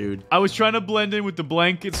wearing, dude? I was trying to blend in with the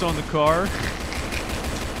blankets on the car.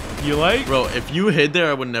 You like? Bro, if you hid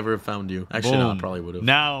there, I would never have found you. Actually, no, I probably would have.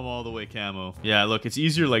 Now I'm all the way camo. Yeah, look, it's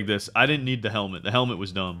easier like this. I didn't need the helmet. The helmet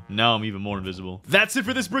was dumb. Now I'm even more invisible. That's it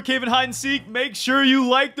for this Brookhaven hide and seek. Make sure you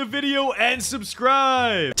like the video and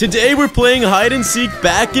subscribe. Today we're playing hide and seek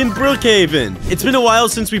back in Brookhaven. It's been a while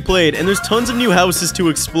since we played, and there's tons of new houses to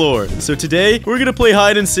explore. So today, we're gonna play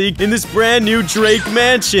hide and seek in this brand new Drake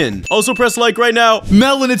mansion. Also press like right now.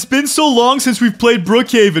 Melon, it's been so long since we've played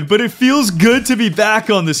Brookhaven, but it feels good to be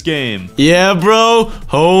back on this game. Yeah, bro.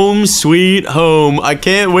 Home sweet home. I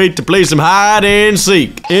can't wait to play some hide and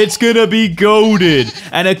seek. It's gonna be goated.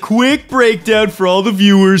 And a quick breakdown for all the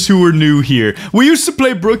viewers who are new here. We used to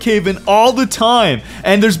play Brookhaven all the time,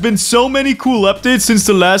 and there's been so many cool updates since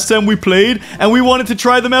the last time we played, and we wanted to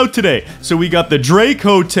try them out today. So we got the Drake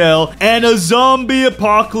Hotel and a zombie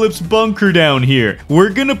apocalypse bunker down here. We're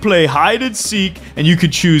gonna play hide and seek, and you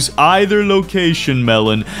could choose either location,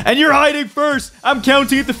 Melon. And you're hiding first. I'm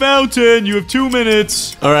counting at the fountain. You have 2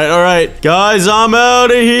 minutes. All right. Guys, I'm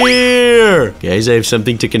out of here. Guys, I have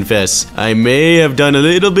something to confess. I may have done a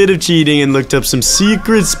little bit of cheating and looked up some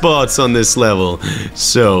secret spots on this level.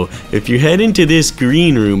 So, if you head into this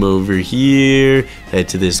green room over here, head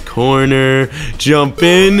to this corner, jump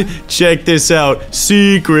in, check this out.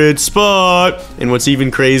 Secret spot. And what's even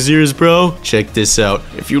crazier is, bro, check this out.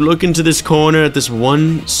 If you look into this corner at this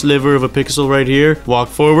one sliver of a pixel right here, walk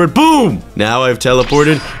forward, boom! Now I've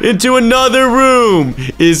teleported into another room.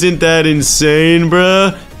 Isn't that insane,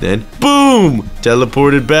 bruh? Then, boom!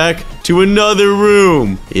 Teleported back to another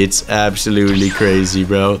room. It's absolutely crazy,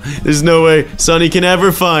 bro. There's no way Sonny can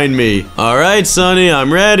ever find me. All right, Sonny,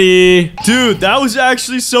 I'm ready. Dude, that was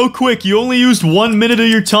actually so quick. You only used 1 minute of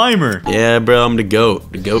your timer. Yeah, bro, I'm the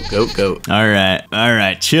goat. The goat. All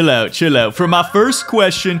right. Chill out. For my first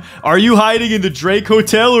question, are you hiding in the Drake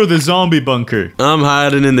Hotel or the zombie bunker? I'm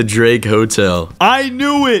hiding in the Drake Hotel. I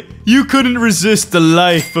knew it. You couldn't resist the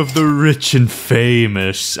life of the rich and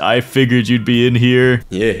famous. I figured you'd be in here.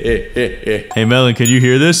 Yeah. Hey, Melon, can you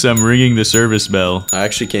hear this? I'm ringing the service bell. I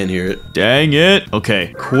actually can't hear it. Dang it.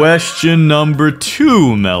 Okay, question number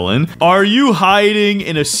 2, Melon. Are you hiding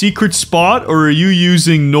in a secret spot, or are you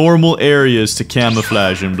using normal areas to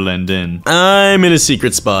camouflage and blend in? I'm in a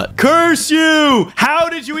secret spot. Curse you! How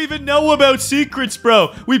did you even know about secrets,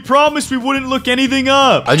 bro? We promised we wouldn't look anything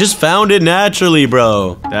up. I just found it naturally,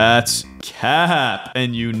 bro. That's cap,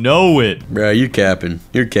 and you know it. Bro, you're capping.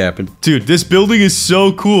 Dude, this building is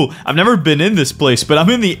so cool. I've never been in this place, but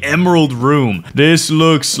I'm in the Emerald Room. This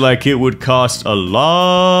looks like it would cost a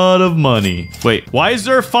lot of money. Wait, why is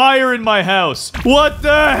there fire in my house? What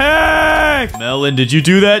the heck? Melon, did you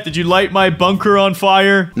do that? Did you light my bunker on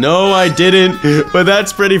fire? No, I didn't, but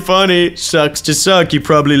that's pretty funny. Sucks to suck, you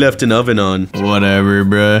probably left an oven on. Whatever,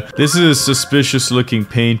 bruh. This is a suspicious looking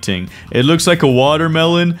painting. It looks like a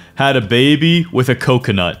watermelon had a baby with a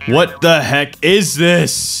coconut. What the heck is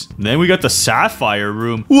this? And then we got the sapphire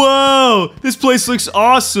room. Whoa, this place looks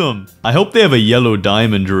awesome. I hope they have a yellow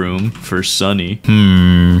diamond room for Sunny.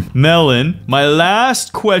 Melon, my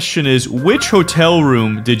last question is, which hotel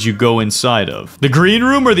room did you go inside of? The green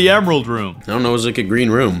room or the emerald room? I don't know, it was like a green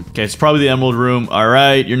room. Okay, it's probably the emerald room. All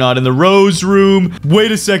right, you're not in the rose room.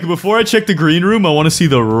 Wait a second, before I check the green room, I want to see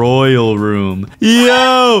the royal room.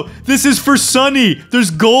 Yo, this is for Sunny.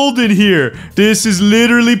 There's gold in here. This is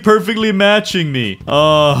literally perfectly matching me.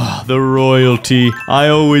 Oh, the royalty. I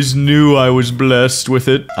always knew I was blessed with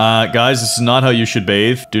it. Guys, this is not how you should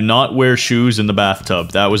bathe. Do not wear shoes in the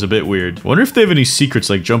bathtub. That was a bit weird. I wonder if they have any secrets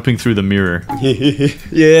like jumping through the mirror.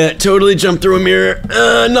 Yeah, totally jumped through a mirror.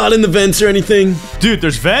 Not in the vents or anything. Dude,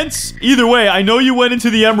 there's vents? Either way, I know you went into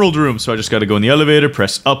the emerald room, so I just gotta go in the elevator,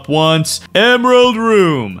 press up once. Emerald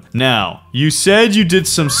room. Now, you said you did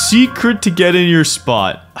some secret to get in your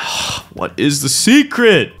spot. What is the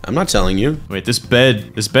secret? I'm not telling you. Wait, this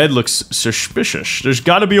bed looks suspicious. There's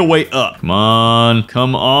gotta be a way up.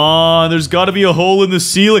 Come on. There's gotta be a hole in the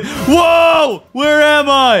ceiling. Whoa! Where am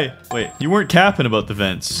I? Wait, you weren't capping about the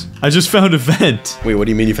vents. I just found a vent. Wait, what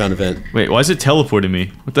do you mean you found a vent? Wait, why is it teleporting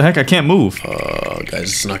me? What the heck? I can't move. Oh, guys,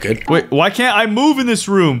 it's not good. Wait, why can't I move in this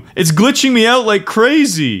room? It's glitching me out like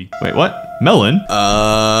crazy. Wait, what? Melon?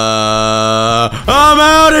 I'm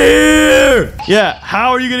out of here! Yeah,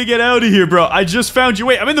 how are you gonna get out of here, bro? I just found you.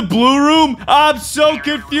 Wait, I'm in the blue room? I'm so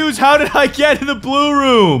confused. How did I get in the blue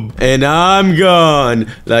room? And I'm gone,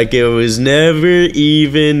 like it was never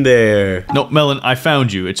even there. No, Melon, I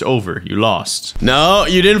found you. It's over. You lost. No,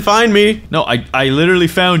 you didn't find me. No, I literally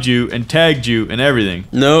found you and tagged you and everything.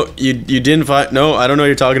 No, you didn't find. No, I don't know what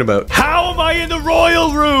you're talking about. How How am I in the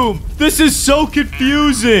royal room? This is so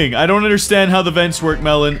confusing. I don't understand how the vents work,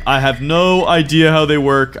 Melon. I have no idea how they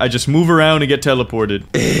work. I just move around and get teleported.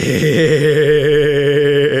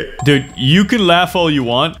 Dude, you can laugh all you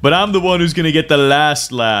want, but I'm the one who's gonna get the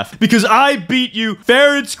last laugh. Because I beat you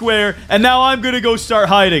fair and square, and now I'm gonna go start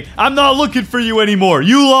hiding. I'm not looking for you anymore.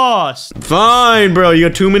 You lost. Fine, bro. You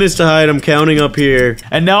got 2 minutes to hide. I'm counting up here.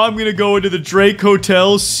 And now I'm gonna go into the Drake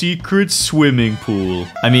Hotel's secret swimming pool.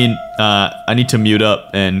 I mean, I need to mute up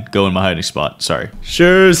and go in my hiding spot. Sorry.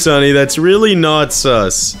 Sure, Sonny. That's really not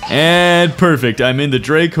sus. And perfect. I'm in the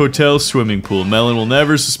Drake Hotel swimming pool. Melon will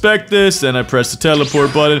never suspect this. Then I press the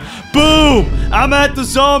teleport button. Boom! I'm at the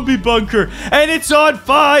zombie bunker. And it's on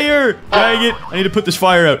fire! Dang it. I need to put this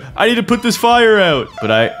fire out. I need to put this fire out. But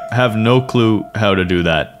I have no clue how to do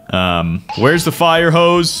that. Where's the fire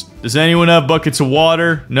hose? Does anyone have buckets of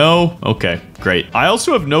water? No? Okay, great. I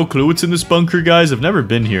also have no clue what's in this bunker, guys. I've never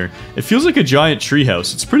been here. It feels like a giant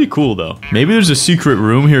treehouse. It's pretty cool, though. Maybe there's a secret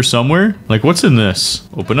room here somewhere? Like, what's in this?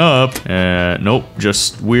 Open up. Nope.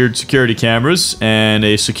 Just weird security cameras and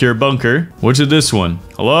a secure bunker. What's in this one?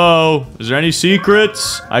 Hello? Is there any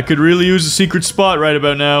secrets? I could really use a secret spot right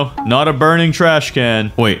about now. Not a burning trash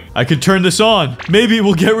can. Wait, I could turn this on. Maybe it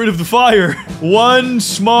will get rid of the fire. One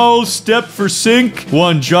small step for sink,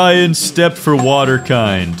 one giant step for water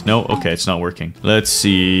kind. No? Okay, it's not working. Let's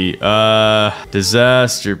see.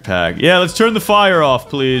 Disaster pack. Yeah, let's turn the fire off,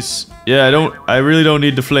 please. Yeah, I really don't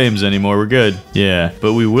need the flames anymore. We're good. Yeah,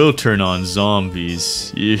 but we will turn on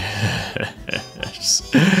zombies.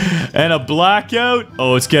 Yes. And a blackout?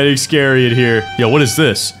 Oh, it's getting scary in here. Yeah, what is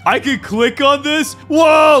this? I can click on this?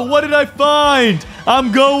 Whoa, what did I find?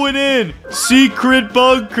 I'm going in. Secret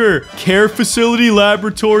bunker. Care facility,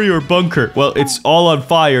 laboratory, or bunker? Well, it's all on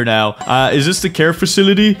fire now. Is this the care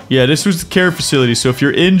facility? Yeah, this was the care facility. So if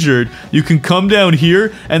you're injured, you can come down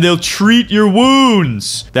here and they'll treat your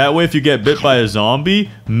wounds. That way, if you get bit by a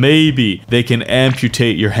zombie, maybe they can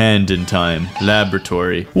amputate your hand in time.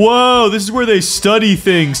 Laboratory. Whoa, this is where they study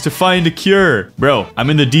things to find a cure. Bro,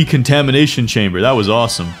 I'm in the decontamination chamber. That was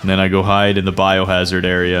awesome. And then I go hide in the biohazard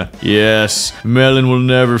area. Yes, Melon will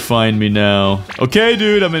never find me now. Okay,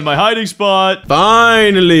 dude, I'm in my hiding spot.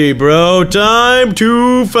 Finally, bro. Time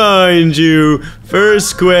to find you.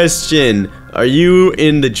 First question. Are you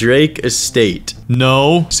in the Drake estate?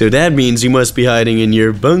 No. So that means you must be hiding in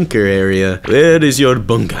your bunker area. Where is your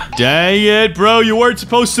bunker? Dang it, bro. You weren't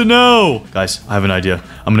supposed to know. Guys, I have an idea.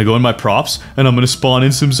 I'm gonna go in my props, and I'm gonna spawn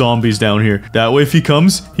in some zombies down here. That way, if he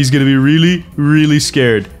comes, he's gonna be really, really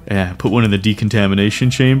scared. Yeah, put one in the decontamination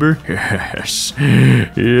chamber. Yes.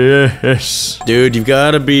 Yes. Dude, you've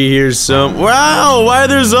gotta be here some- Wow, why are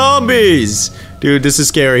there zombies? Dude, this is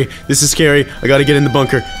scary. This is scary. I gotta get in the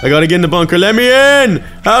bunker. I gotta get in the bunker. Let me in!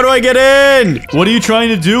 How do I get in? What are you trying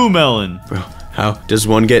to do, Melon? Bro, how does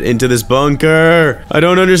one get into this bunker? I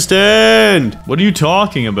don't understand. What are you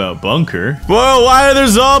talking about, bunker? Whoa, why are there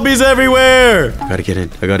zombies everywhere? I gotta get in.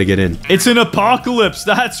 I gotta get in. It's an apocalypse,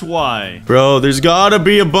 that's why. Bro, there's gotta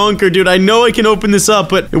be a bunker, dude. I know I can open this up,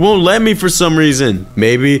 but it won't let me for some reason.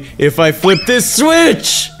 Maybe if I flip this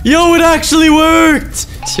switch. Yo, it actually worked.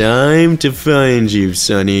 Time to find you,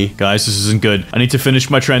 Sonny. Guys, this isn't good. I need to finish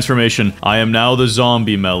my transformation. I am now the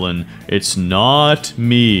zombie Melon. It's not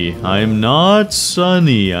me. I am not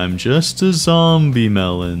Sonny. I'm just a zombie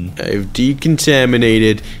Melon. I've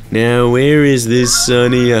decontaminated. Now, where is this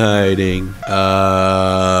Sonny hiding?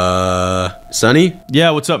 Sonny? Yeah,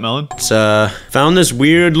 what's up, Melon? Found this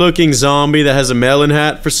weird-looking zombie that has a melon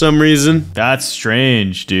hat for some reason. That's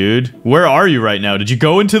strange, dude. Where are you right now? Did you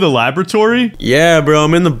go into the laboratory? Yeah, bro,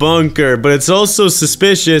 I'm in the bunker, but it's also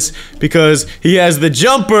suspicious because he has the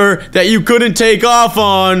jumper that you couldn't take off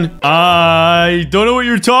on. I don't know what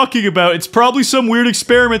you're talking about. It's probably some weird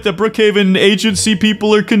experiment that Brookhaven agency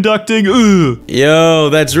people are conducting. Ugh. Yo,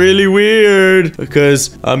 that's really weird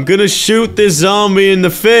because I'm gonna shoot this zombie in the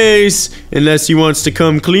face unless he wants to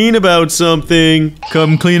come clean about something.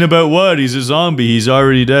 Come clean about what? He's a zombie. He's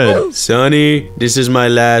already dead. Sonny, this is my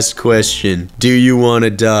last question. Do you want to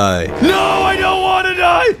die? No, I don't want to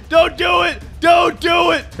die. Don't do it. Don't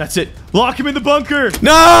do it. That's it. Lock him in the bunker.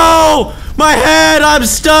 No! My head! I'm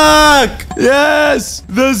stuck! Yes!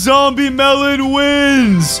 The zombie Melon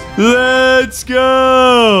wins! Let's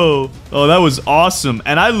go! Oh, that was awesome.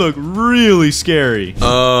 And I look really scary.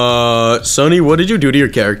 Sonny, what did you do to your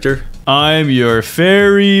character? I'm your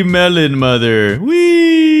fairy melon mother.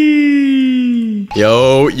 Whee!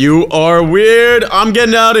 Yo, you are weird. I'm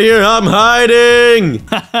getting out of here. I'm hiding.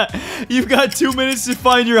 You've got 2 minutes to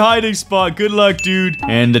find your hiding spot. Good luck, dude.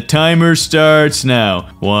 And the timer starts now.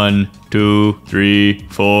 1, 2, 3,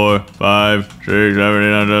 4, 5, 6, 7,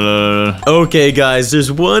 8, 9. Okay, guys,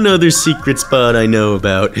 there's one other secret spot I know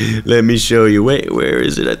about. Let me show you. Wait, where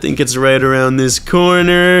is it? I think it's right around this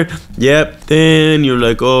corner. Yep. Then you're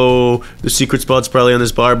like, oh, the secret spot's probably on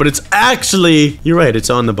this bar. But it's actually, you're right, it's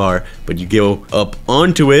on the bar. But you go up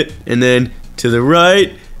onto it, and then to the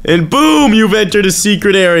right, and boom, you've entered a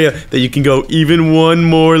secret area that you can go even one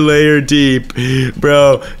more layer deep.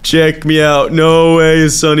 Bro, check me out. No way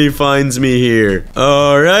Sonny finds me here.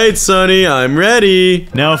 Alright, Sonny, I'm ready.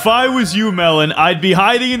 Now, if I was you, Melon, I'd be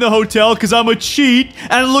hiding in the hotel because I'm a cheat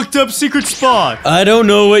and looked up secret spot. I don't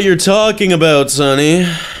know what you're talking about, Sonny.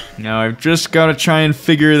 Now, I've just got to try and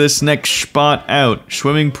figure this next spot out.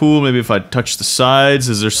 Swimming pool, maybe if I touch the sides.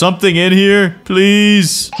 Is there something in here?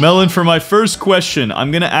 Please. Melon, for my first question,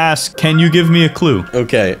 I'm going to ask, can you give me a clue?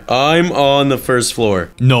 Okay, I'm on the first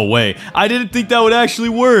floor. No way. I didn't think that would actually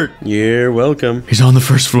work. You're welcome. He's on the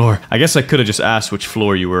first floor. I guess I could have just asked which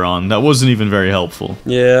floor you were on. That wasn't even very helpful.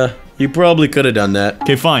 Yeah, you probably could have done that.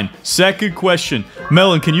 Okay, fine. Second question.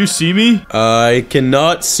 Melon, can you see me? I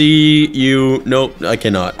cannot see you. Nope, I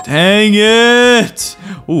cannot. Dang it!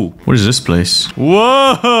 Ooh, what is this place?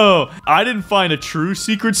 Whoa! I didn't find a true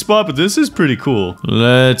secret spot, but this is pretty cool.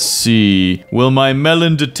 Let's see. Will my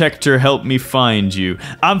melon detector help me find you?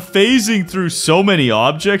 I'm phasing through so many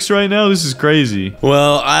objects right now. This is crazy.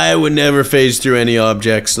 Well, I would never phase through any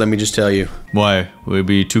objects, let me just tell you. Why? Would it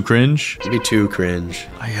be too cringe? It'd be too cringe.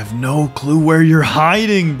 I have no clue where you're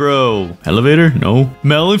hiding, bro. Elevator? No.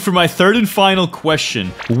 Melon, for my third and final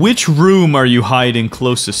question, which room are you hiding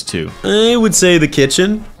closest to? I would say the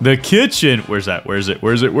kitchen. The kitchen? Where's that? Where's it?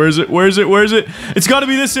 Where's it? Where's it? Where's it? Where's it? It's gotta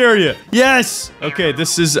be this area. Yes! Okay,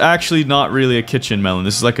 this is actually not really a kitchen, Melon.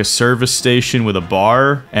 This is like a service station with a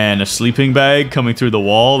bar and a sleeping bag coming through the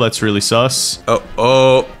wall. That's really sus. I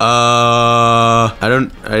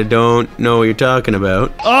don't know what you're talking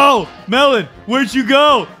about. Oh! Melon, where'd you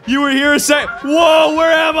go? You were here a sec. Whoa,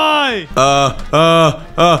 where am I?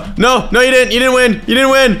 No, you didn't win. You didn't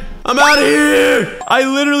win. I'm out of here. I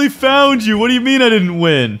literally found you. What do you mean I didn't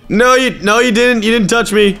win? No, you didn't. You didn't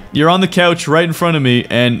touch me. You're on the couch right in front of me,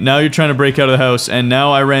 and now you're trying to break out of the house, and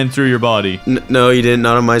now I ran through your body. No, you didn't.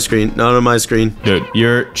 Not on my screen. Not on my screen. Dude,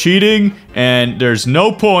 you're cheating, and there's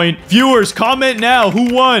no point. Viewers, comment now.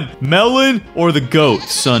 Who won? Melon or the goat,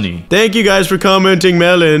 Sonny? Thank you guys for commenting,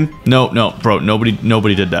 Melon. No, bro.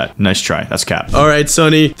 Nobody did that. Nice try. That's cap. All right,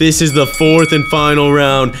 Sonny. This is the fourth and final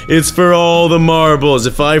round. It's for all the marbles.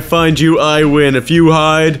 If I find you, I win. If you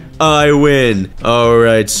hide, I win. All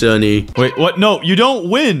right, Sonny. Wait, what? No, you don't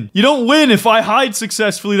win. You don't win if I hide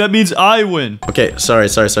successfully. That means I win. Okay, sorry.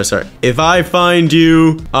 If I find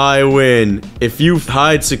you, I win. If you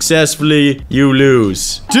hide successfully, you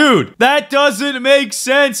lose. Dude, that doesn't make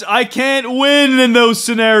sense. I can't win in those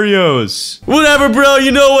scenarios. Whatever, bro.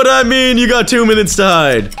 You know what I mean. You got 2 minutes to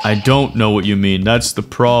hide. I don't know what you mean. That's the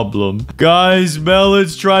problem. Guys,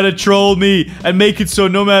 Melon's trying to troll me and make it so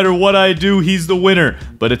no matter what I do, he's the winner.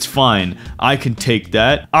 But it's fine. I can take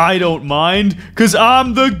that. I don't mind, because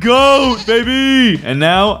I'm the GOAT, baby! And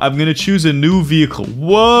now, I'm gonna choose a new vehicle.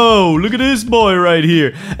 Whoa, look at this boy right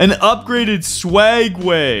here. An upgraded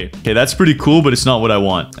Swagway. Okay, that's pretty cool, but it's not what I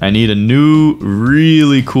want. I need a new,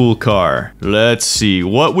 really cool car. Let's see.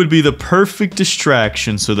 What would be the perfect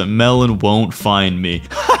distraction so that Melon won't find me?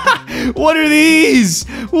 What are these?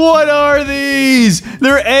 What are these?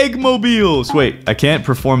 They're eggmobiles. Wait, I can't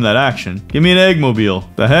perform that action. Give me an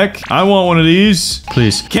eggmobile. The heck? I want one of these.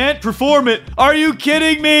 Please. Can't perform it. Are you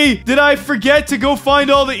kidding me? Did I forget to go find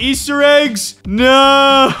all the Easter eggs?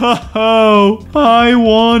 No. I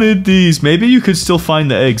wanted these. Maybe you could still find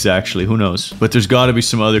the eggs, actually. Who knows? But there's got to be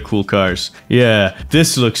some other cool cars. Yeah,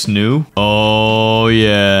 this looks new. Oh,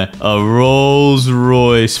 yeah. A Rolls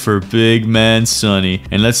Royce for big man Sonny.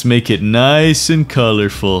 And let's make it nice and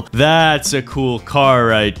colorful. That's a cool car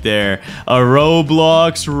right there. A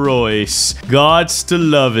Roblox Royce. Gots to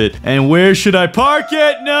love it. And where should I park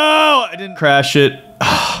it? No! I didn't crash it.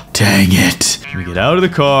 Oh, dang it. Let me get out of the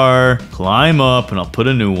car, climb up, and I'll put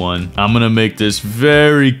a new one. I'm gonna make this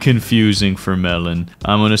very confusing for Melon.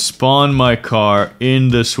 I'm gonna spawn my car in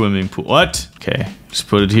the swimming pool. What? Okay. Just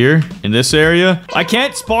put it here in this area. I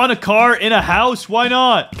can't spawn a car in a house. Why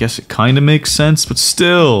not? I guess it kind of makes sense, but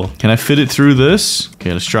still. Can I fit it through this?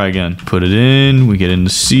 Okay, let's try again. Put it in. We get in the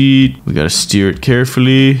seat. We got to steer it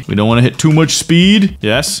carefully. We don't want to hit too much speed.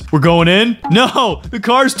 Yes. We're going in. No, the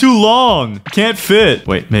car's too long. Can't fit.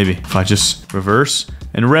 Wait, maybe if I just reverse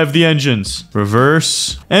and rev the engines.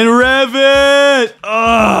 Reverse and rev it.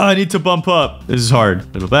 I need to bump up. This is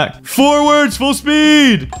hard. Little back. Forwards, full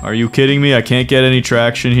speed. Are you kidding me? I can't get any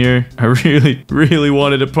traction here. I really, really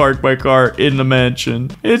wanted to park my car in the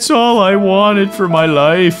mansion. It's all I wanted for my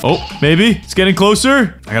life. Oh, maybe it's getting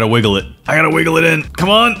closer. I gotta wiggle it. I gotta wiggle it in. Come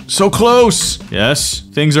on. So close. Yes.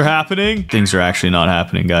 Things are happening. Things are actually not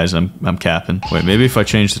happening, guys. I'm capping. Wait, maybe if I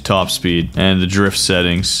change the top speed and the drift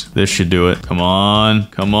settings, this should do it. Come on.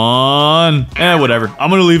 Come on. Whatever. I'm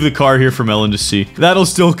gonna leave the car here for Melon to see. That'll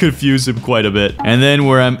still confuse him quite a bit. And then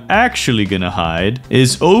where I'm actually gonna hide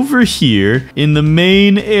is over here in the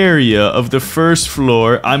main area of the first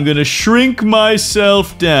floor. I'm gonna shrink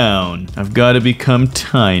myself down. I've got to become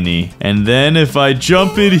tiny. And then if I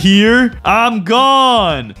jump in here, I'm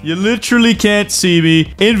gone. You literally can't see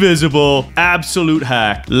me. Invisible. Absolute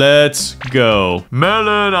hack. Let's go.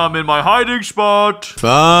 Melon, I'm in my hiding spot.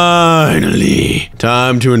 Finally.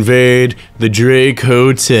 Time to invade the Drake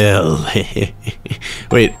Hotel.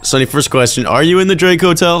 Wait, Sonny, first question. Are you in the Drake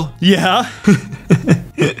Hotel? Yeah.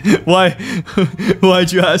 Why?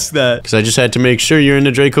 Why'd you ask that? Because I just had to make sure you're in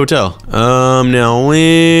the Drake Hotel. Now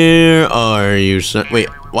where are you, son? Wait,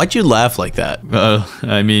 why'd you laugh like that?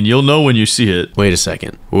 I mean, you'll know when you see it. Wait a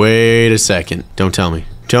second. Wait a second. Don't tell me.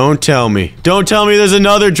 Don't tell me. Don't tell me there's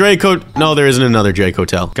another Drake Hotel. No, there isn't another Drake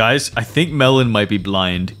Hotel. Guys, I think Melon might be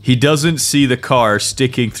blind. He doesn't see the car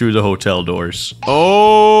sticking through the hotel doors.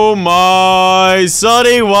 Oh my,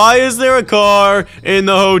 Sonny, why is there a car in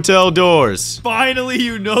the hotel doors? Finally,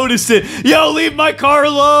 you noticed it. Yo, leave my car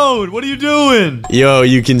alone. What are you doing? Yo,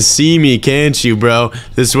 you can see me, can't you, bro?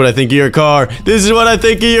 This is what I think of your car. This is what I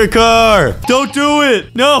think of your car. Don't do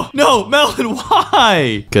it. No, Melon,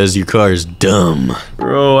 why? Because your car is dumb.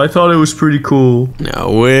 Bro, I thought it was pretty cool.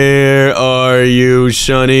 Now, where are you,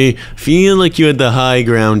 Sonny? Feel like you had the high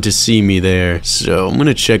ground to see me there. So, I'm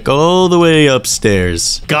gonna check all the way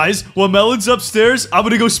upstairs. Guys, while Melon's upstairs, I'm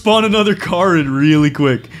gonna go spawn another car in really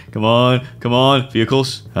quick. Come on, come on.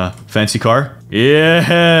 Vehicles. Fancy car.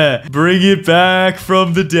 Yeah, bring it back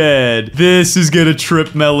from the dead. This is gonna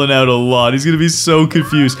trip Melon out a lot. He's gonna be so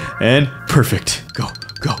confused. And perfect. Go.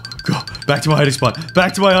 Back to my hiding spot.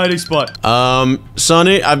 Back to my hiding spot.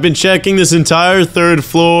 Sonny, I've been checking this entire third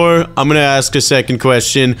floor. I'm gonna ask a second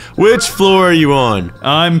question. Which floor are you on?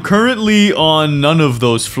 I'm currently on none of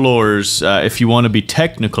those floors, if you want to be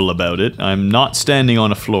technical about it. I'm not standing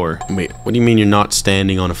on a floor. Wait, what do you mean you're not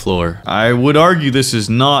standing on a floor? I would argue this is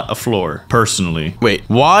not a floor, personally. Wait,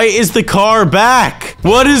 why is the car back?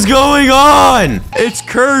 What is going on? It's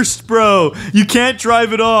cursed, bro. You can't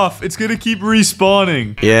drive it off. It's gonna keep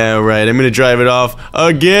respawning. Yeah, right. I'm gonna drive it off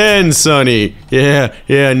again, Sonny. Yeah,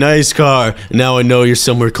 nice car. Now I know you're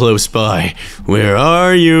somewhere close by. Where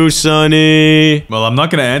are you, Sonny? Well, I'm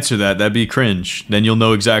not gonna answer that. That'd be cringe. Then you'll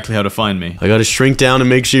know exactly how to find me. I gotta shrink down and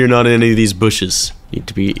make sure you're not in any of these bushes. Need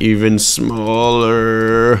to be even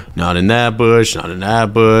smaller. Not in that bush, not in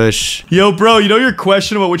that bush. Yo, bro, you know your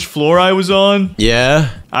question about which floor I was on? Yeah?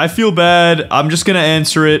 I feel bad. I'm just gonna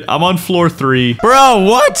answer it. I'm on floor 3. Bro,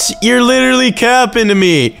 what? You're literally capping to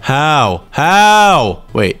me. How?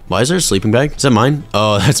 Wait, why is there a sleeping bag? Is that mine?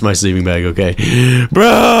 Oh, that's my sleeping bag, okay.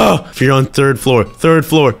 Bro! If you're on third floor.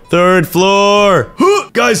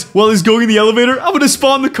 Guys, while he's going in the elevator, I'm gonna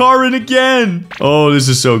spawn the car in again. Oh, this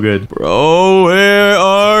is so good. Bro, where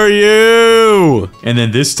are you? And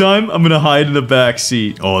then this time, I'm gonna hide in the back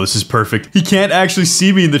seat. Oh, this is perfect. He can't actually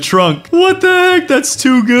see me in the trunk. What the heck? That's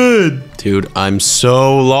too good. Dude, I'm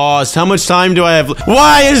so lost. How much time do I have?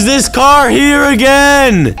 Why is this car here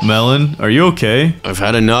again? Melon, are you okay? I've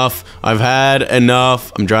had enough. I'm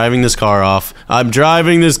driving this car off.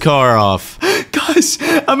 Guys,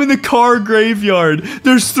 I'm in the car graveyard.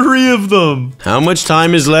 There's 3 of them. How much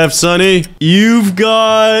time is left, Sonny? You've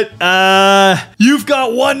got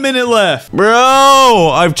 1 minute left.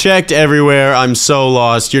 Bro, I've checked everywhere. I'm so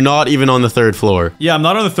lost. You're not even on the 3rd floor. Yeah, I'm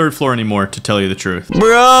not on the 3rd floor anymore, to tell you the truth.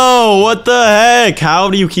 Bro, what the heck? How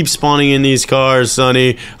do you keep spawning in these cars,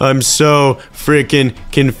 Sonny? I'm so freaking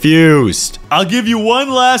confused. I'll give you one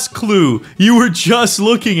last clue. You were just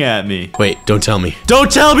looking at me. Wait, don't tell me.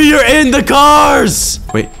 Don't tell me you're in the cars!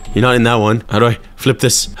 Wait, you're not in that one. How do I flip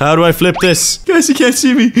this? Guys, he can't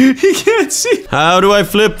see me. He can't see. How do I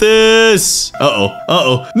flip this?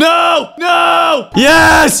 Uh-oh. No!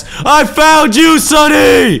 Yes! I found you,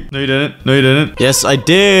 Sonny! No, you didn't. Yes, I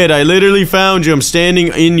did. I literally found you. I'm standing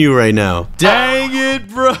in you right now. Dang it,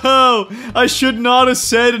 bro. no. I should not have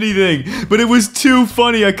said anything, but it was too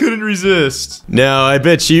funny. I couldn't resist. Now, I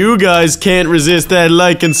bet you guys can't resist that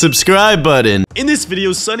like and subscribe button. In this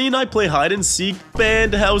video, Sunny and I play hide and seek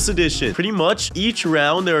banned house edition. Pretty much each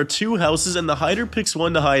round there are 2 houses and the hider picks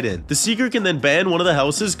one to hide in. The seeker can then ban one of the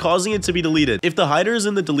houses, causing it to be deleted. If the hider is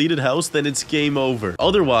in the deleted house, then it's game over.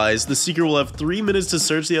 Otherwise, the seeker will have 3 minutes to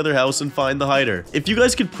search the other house and find the hider. If you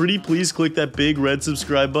guys could pretty please click that big red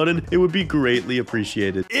subscribe button, it would be greatly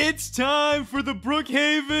appreciated. It's time for the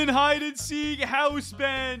Brookhaven hide and seek house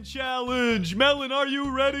ban challenge. Melon, are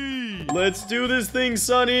you ready? Let's do this thing,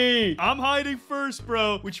 Sunny. I'm hiding first,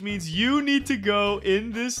 bro, which means you need to go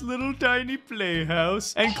in this little tiny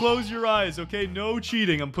playhouse and close your eyes, okay? No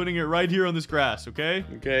cheating. I'm putting it right here on this grass, okay?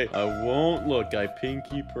 Okay, I won't look. I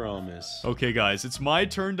pinky promise. Okay, guys, it's my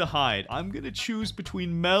turn to hide. I'm gonna choose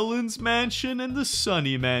between Melon's mansion and the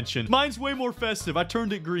Sunny mansion. Mine's way more festive. I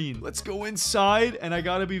turned it green. Let's go inside, and I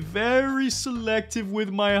gotta be very selective with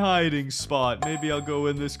my hiding spot. Maybe I'll go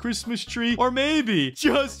in this Christmas tree, or maybe,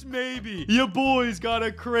 just maybe, your boy's got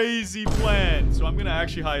a crazy plan. So I'm gonna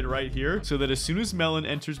actually hide right here so that as soon as Melon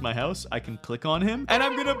enters my house, I can click on him, and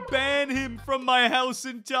I'm gonna ban him from my house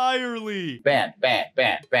entirely. Ban.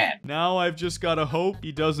 Now I've just gotta hope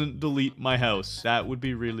he doesn't delete my house. That would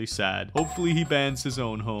be really sad. Hopefully he bans his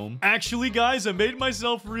own home. Actually, guys, I made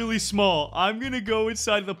myself really small. I'm gonna go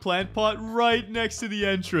inside the plant pot right next to the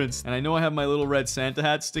entrance. And I know I have my little red Santa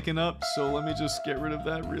hat sticking up, so let me just get rid of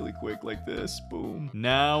that really quick like this. Boom.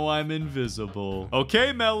 Now I'm invisible.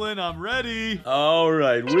 Okay, Melon, I'm ready.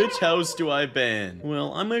 Alright, which house do I ban?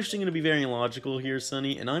 Well, I'm actually going to be very logical here,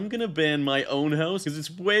 Sunny, and I'm going to ban my own house because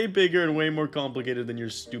it's way bigger and way more complicated than your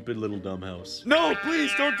stupid little dumb house. No,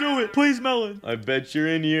 please don't do it. Please, Melon. I bet you're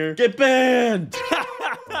in here. Get banned!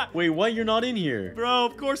 Wait, what? You're not in here. Bro,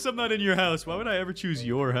 of course I'm not in your house. Why would I ever choose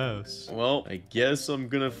your house? Well, I guess I'm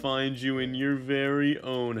gonna find you in your very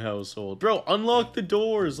own household. Bro, unlock the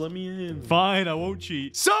doors. Let me in. Fine, I won't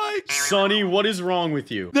cheat. Psych! Sunny, what is wrong with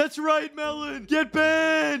you? That's right, Melon. Get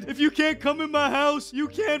banned. If you can't come in my house, you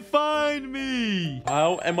can't find me.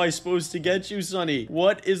 How am I supposed to get you, Sunny?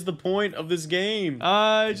 What is the point of this game?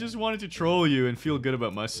 I just wanted to troll you and feel good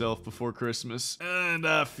about myself before Christmas. And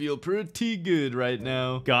I feel pretty good right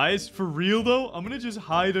now. Guys, for real though, I'm gonna just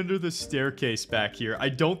hide under the staircase back here. I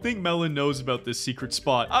don't think Melon knows about this secret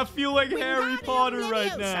spot. I feel like Harry Potter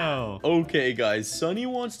right now. Okay, guys, Sunny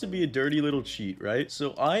wants to be a dirty little cheat, right?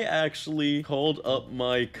 So I actually called up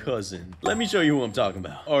my cousin. Let me show you who I'm talking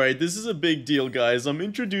about. All right, this is a big deal, guys. I'm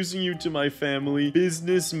introducing you to my family,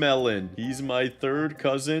 Business Melon. He's my 3rd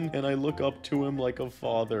cousin, and I look up to him like a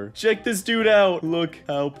father. Check this dude out. Look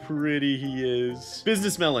how pretty he is.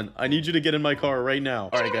 Business Melon, I need you to get in my car right now.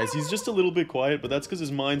 All right, guys, he's just a little bit quiet, but that's because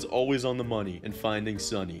his mind's always on the money and finding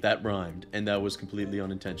Sunny. That rhymed, and that was completely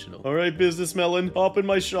unintentional. All right, Business Melon, hop in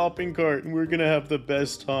my shopping cart, and we're gonna have the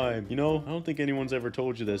best time. You know, I don't think anyone's ever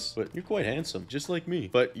told you this, but you're quite handsome, just like me.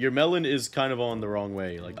 But your melon is kind of on the wrong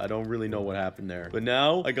way. Like, I don't really know what happened there. But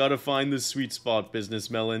now, I gotta find this sweet spot, Business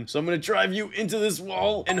Melon. So I'm gonna drive you into this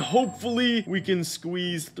wall, and hopefully, we can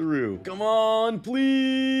squeeze through. Come on,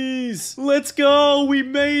 please! Let's go! We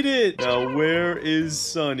made it! Now, where is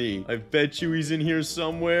Sunny? I bet you he's in here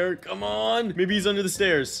somewhere. Come on! Maybe he's under the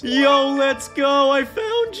stairs. Yo, let's go! I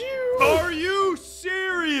found you! Are you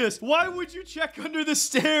serious? Why would you check under the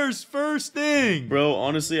stairs first thing? Bro,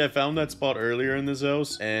 honestly, I found that spot earlier in this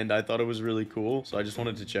house, and I thought it was really cool, so I just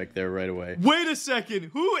wanted to check there right away. Wait a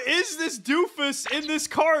second. Who is this doofus in this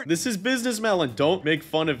cart? This is Business Melon. Don't make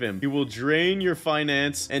fun of him. He will drain your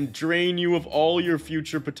finance and drain you of all your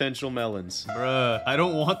future potential melons. Bruh, I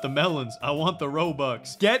don't want the melons. I want the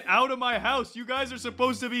Robux. Get out of my house. You guys are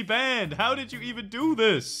supposed to be banned. How did you even do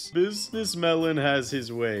this? Business Melon has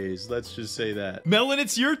his ways. Let's just say that. Melon,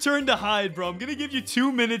 it's your turn to hide, bro. I'm gonna give you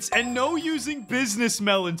 2 minutes and no using Business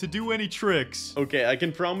Melon to do any tricks. Okay, I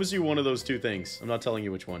can promise you one of those 2 things. I'm not telling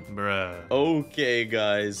you which one. Bruh. Okay,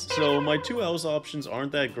 guys. So my 2 house options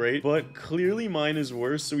aren't that great, but clearly mine is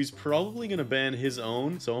worse, so he's probably gonna ban his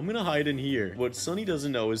own. So I'm gonna hide in here. What Sunny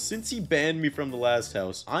doesn't know is since he banned me from the last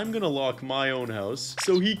house, I'm gonna lock my own house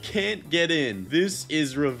so he can't get in. This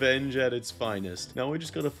is revenge at its finest. Now I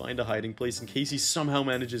just gotta find a hiding place in case he somehow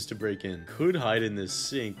manages to break in. Could hide in this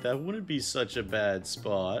sink. That wouldn't be such a bad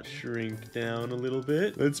spot. Shrink down a little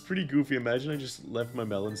bit. That's pretty goofy. Imagine I just left my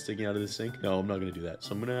melon sticking out of the sink. No, I'm not gonna do that.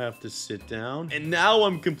 So I'm gonna have to sit down. And now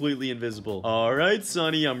I'm completely invisible. All right,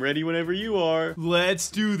 Sonny, I'm ready whenever you are.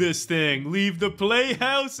 Let's do this thing. Leave the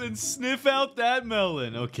playhouse and sniff out that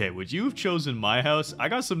melon. Okay, would you have chosen my house? I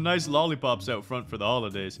got some nice lollipops out front for the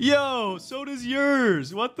holidays. Yo, so does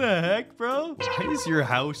yours. What the heck, bro? Why is your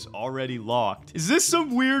house already locked? Is this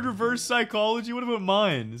some weird reverse psychology? What about mine?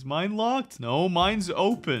 Is mine locked? No, mine's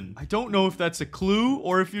open. I don't know if that's a clue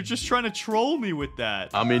or if you're just trying to troll me with that.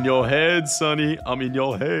 I'm in your head, Sonny. I'm in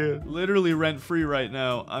your head. Literally rent-free right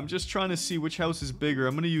now. I'm just trying to see which house is bigger.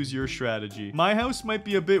 I'm gonna use your strategy. My house might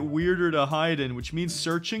be a bit weirder to hide in, which means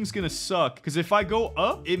searching's gonna suck. Because if I go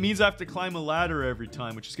up, it means I have to climb a ladder every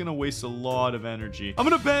time, which is gonna waste a lot of energy. I'm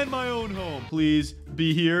gonna ban my own home. Please,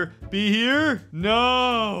 be here. Be here?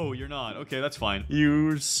 No, you're not. Okay, that's fine.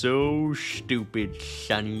 You're so stupid,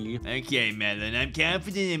 Sonny. Okay, Melon, I'm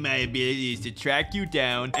confident in my abilities to track you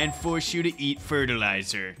down and force you to eat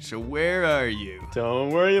fertilizer. So where are you?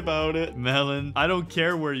 Don't worry about it. Melon, I don't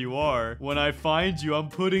care where you are. When I find you, I'm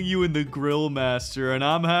putting you in the grill master and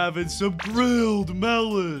I'm having some grilled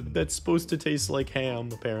melon. That's supposed to taste like ham,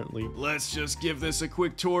 apparently. Let's just give this a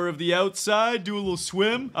quick tour of the outside, do a little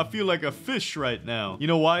swim. I feel like a fish right now. You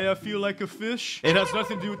know why I feel like a fish? It has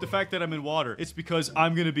nothing to do with the fact that I'm in water. It's because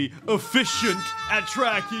I'm gonna be efficient at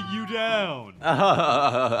tracking you down.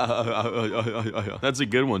 That's a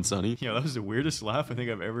good one, Sonny. Yo, that was the weirdest laugh I think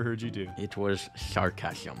I've ever heard you do. It was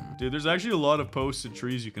sarcasm. Dude, there's actually a lot of posts and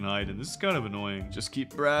trees you can hide in. This is kind of annoying. Just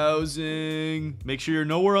keep browsing. Make sure you're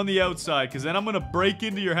nowhere on the outside, because then I'm gonna break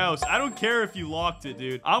into your house. I don't care if you locked it,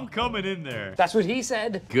 dude. I'm coming in there. That's what he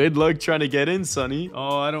said. Good luck trying to get in, Sonny.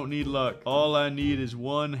 Oh, I don't need luck. All I need is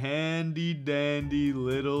one handy dandy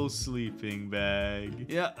little sleeping bag.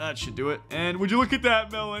 Yeah, that should do it. And would you look at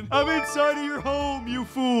that, Melon? I'm inside of your home, you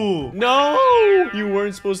fool. No! You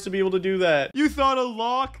weren't supposed to be able to do that. You thought a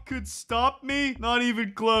lock could stop me? Not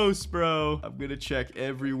even close, bro. I'm gonna check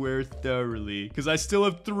everywhere thoroughly, because I still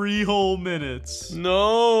have 3 whole minutes.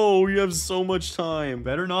 No, you have so much time.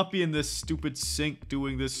 Better not be in this stupid sink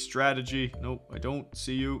doing this strategy. Nope, I don't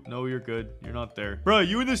see you. No, you're good. You're not there. Bro,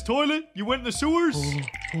 you in this toilet? You went in the sewers?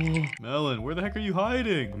 Melon, where the heck are you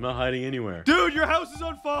hiding? I'm not hiding anywhere. Dude, your house is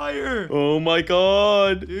on fire! Oh my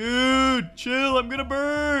god. Dude, chill, I'm gonna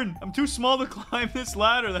burn. I'm too small to climb this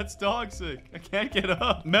ladder. That's toxic. I can't get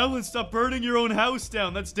up. Melon, stop burning your own house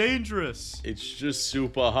down. That's dangerous. It's just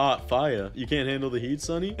super hot fire. You can't handle the heat,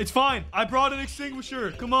 Sonny? It's fine. I brought an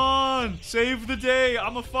extinguisher. Come on. Save the day.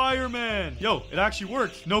 I'm a fireman. Yo, it actually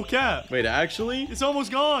worked. No cap. Wait, actually? It's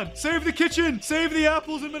almost gone. Save the kitchen. Save the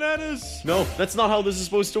apples and bananas. No, that's not how this is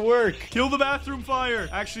supposed to work. Kill the bathroom fire.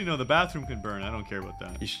 Actually, no, the bathroom can burn. I don't care about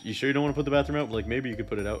that. You sure you don't want to put the bathroom out? Like, maybe you could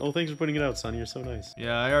put it out. Oh, thanks for putting it out, Sonny. You're so nice.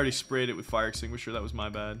 Yeah, I already sprayed it with fire extinguisher. That was my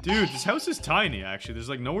bad. Dude, this house is tiny, actually. There's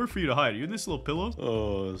like nowhere for you to hide. Are you in this little pillow?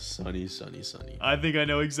 Oh, Sonny, Sonny, Sonny. I think I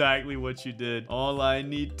know exactly what you did. All I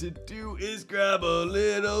need to do is grab a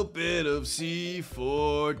little bit of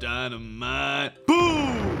C4 dynamite.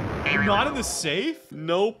 Boom! You're not in the safe?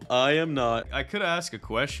 Nope, I am not. I could ask a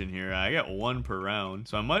question here. I get 1 per round,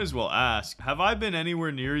 so I might as well ask. Have I been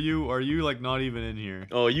anywhere near you, or are you like not even in here?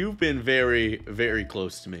 Oh, you've been very, very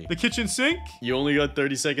close to me. The kitchen sink? You only got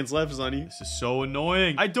 30 seconds left, Sonny. This is so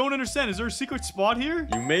annoying. I don't understand. Is there a secret spot here?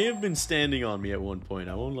 You may have been standing on me at one point.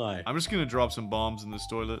 I won't lie. I'm just gonna drop some bombs in this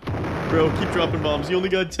toilet. Bro, keep dropping bombs. You only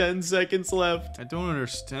got 10 seconds left. I don't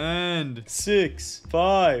understand. 6,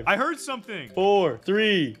 5. I heard something. 4,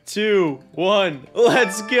 3, 2, 1.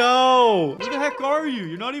 Let's go. Where the heck are you?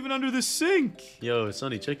 You're not even under the sink. Yo,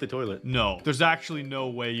 Sonny, check the toilet. No, there's actually no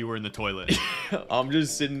way you were in the toilet. I'm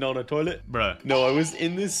just sitting on a toilet. Bruh. No, I was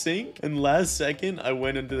in this sink, and last second, I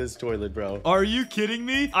went into this toilet, bro. Are you kidding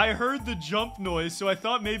me? I heard the jump noise, so I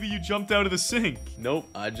thought maybe you jumped out of the sink. Nope,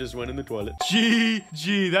 I just went in the toilet.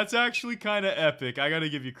 GG, that's actually kind of epic. I gotta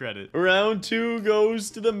give you credit. Round 2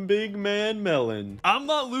 goes to the big man Melon. I'm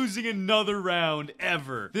not losing another round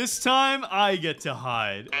ever. This time, I get to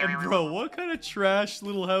hide. And bro, what kind of trash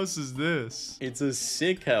little house is this? It's a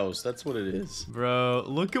sick house, that's what it is. Bro,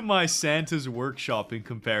 look at my Santa's workshop in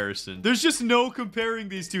comparison. There's just no comparing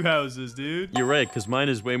these 2 houses, dude. You're right, because mine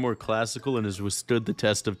is way more classical and has withstood the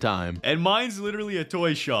test of time. And mine's literally a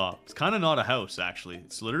toy shop. It's kind of not a house, actually.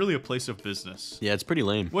 It's literally a place of business. Yeah, it's pretty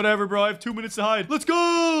lame. Whatever, bro. I have 2 minutes to hide. Let's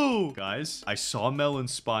go! Guys, I saw Melon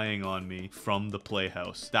spying on me from the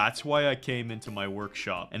playhouse. That's why I came into my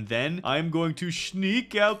workshop. And then I'm going to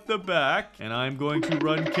sneak out the back, and I'm going to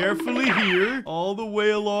run carefully here, all the way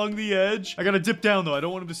along the edge. I gotta dip down, though. I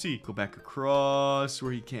don't want him to see. Go back across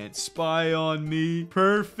where he can't spy eye on me.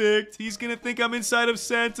 Perfect. He's gonna think I'm inside of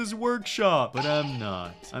Santa's workshop, but I'm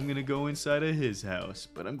not. I'm gonna go inside of his house,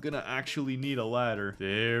 but I'm gonna actually need a ladder.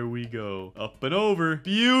 There we go. Up and over.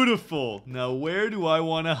 Beautiful. Now, where do I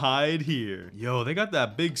want to hide here? Yo, they got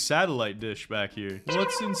that big satellite dish back here.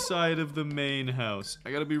 What's inside of the main house?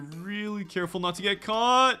 I gotta be really careful not to get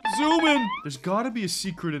caught. Zoom in. There's gotta be a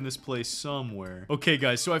secret in this place somewhere. Okay,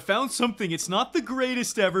 guys, so I found something. It's not the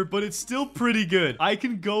greatest ever, but it's still pretty good. I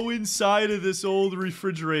can go inside of this old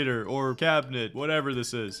refrigerator or cabinet, whatever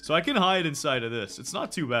this is. So I can hide inside of this. It's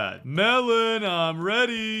not too bad. Melon, I'm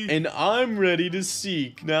ready. And I'm ready to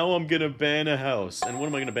seek. Now I'm gonna ban a house. And what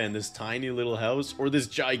am I gonna ban? This tiny little house? Or this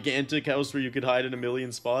gigantic house where you could hide in a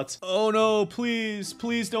million spots? Oh no, please.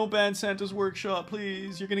 Please don't ban Santa's workshop,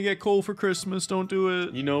 please. You're gonna get coal for Christmas. Don't do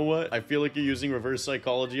it. You know what? I feel like you're using reverse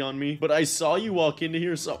psychology on me. But I saw you walk into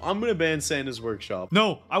here, so I'm gonna ban Santa's workshop.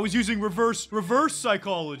 No, I was using reverse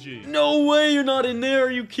psychology. No way, you're not in there.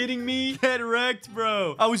 Are you kidding me? Get wrecked,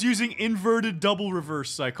 bro. I was using inverted double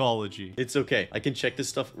reverse psychology. It's okay. I can check this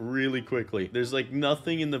stuff really quickly. There's like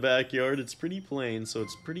nothing in the backyard. It's pretty plain, so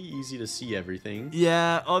it's pretty easy to see everything.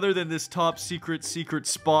 Yeah, other than this top secret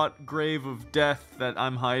spot grave of death that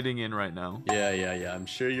I'm hiding in right now. Yeah. I'm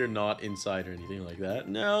sure you're not inside or anything like that.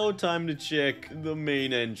 Now, time to check the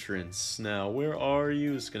main entrance. Now, where are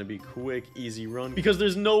you? It's gonna be quick, easy run, because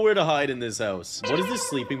there's nowhere to hide in this house. What is this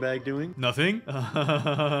sleeping bag doing? Nothing.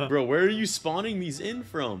 Bro, where are you spawning these in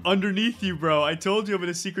from? Underneath you, bro. I told you I'm in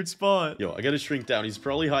a secret spot. Yo, I gotta shrink down. He's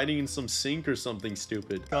probably hiding in some sink or something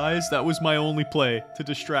stupid. Guys, that was my only play to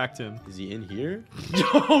distract him. Is he in here? Yo,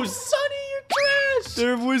 Sonny, you're trash!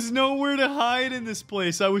 There was nowhere to hide in this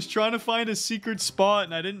place. I was trying to find a secret spot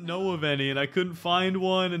and I didn't know of any and I couldn't find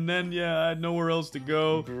one and then, yeah, I had nowhere else to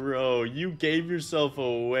go. Bro, you gave yourself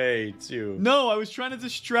away, too. No, I was trying to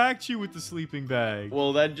distract you with the sleeping bag.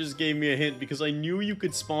 Well, that just gave me a hint because I knew you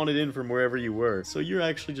could spawn it in from wherever you were. So you're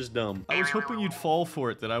actually just dumb. I was hoping you'd fall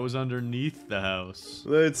for it, that I was underneath the house.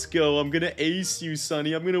 Let's go. I'm gonna ace you,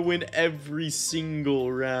 Sonny. I'm gonna win every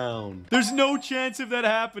single round. There's no chance of that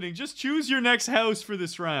happening. Just choose your next house for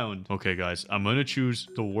this round. Okay, guys, I'm gonna choose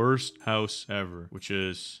the worst house ever, which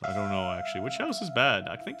is, I don't know, actually. Which house is bad?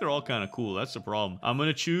 I think they're all kind of cool. That's the problem. I'm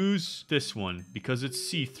gonna choose this one because it's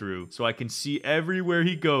see-through, so I can see everywhere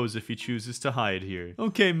he goes if he chooses to hide here.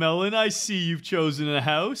 Okay, Melon, I see you've chosen a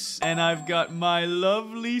house, and I've got my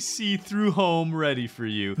lovely see-through home ready for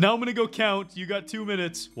you. Now I'm gonna go count. You got 2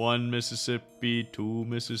 minutes. 1 Mississippi, 2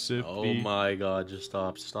 Mississippi. Oh my god, just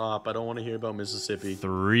stop. Stop. I don't want to hear about Mississippi.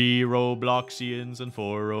 3 Robloxians and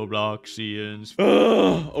 4 Robloxians.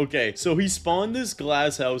 Okay, so he spawned this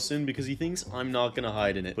glass house in because he thinks I'm not gonna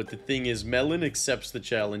hide in it. But the thing is, Melon accepts the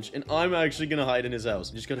challenge, and I'm actually gonna hide in his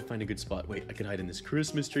house. I just gotta find a good spot. Wait, I can hide in this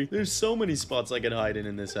Christmas tree. There's so many spots I can hide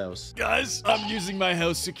in this house. Guys, I'm using my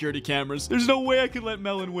house security cameras. There's no way I can let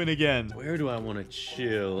Melon win again. Where do I want to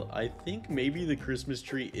chill? I think maybe the Christmas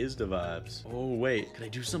tree is the vibes. Oh, wait. Can I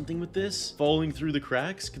do something with this? Falling through the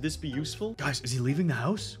cracks? Could this be useful? Guys, is he leaving the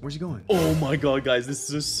house? Where's he going? Oh my god, guys. This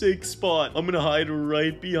is a sick spot. I'm gonna hide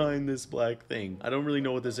right behind this black thing. I don't really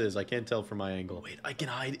know what this is. I can't tell from my angle. Wait, I can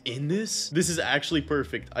hide in this? This is actually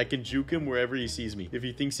perfect. I can juke him wherever he sees me. If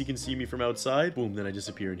he thinks he can see me from outside, boom, then I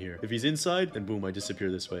disappear in here. If he's inside, then boom, I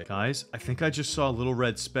disappear this way. Guys, I think I just saw a little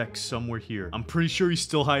red speck somewhere here. I'm pretty sure he's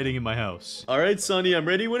still hiding in my house. All right, Sonny, I'm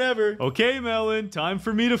ready whenever. Okay, Melon, time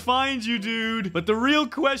for me to find you, dude. But the real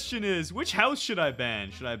question is, which house should I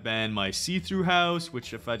ban? Should I ban my see-through house,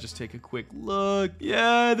 which if I just take a quick look,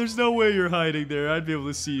 yeah, there's no way you're hiding there. I'd be able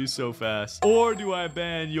to see you so fast. Or do I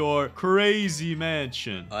ban your crazy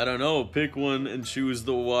mansion? I don't know. Pick one and choose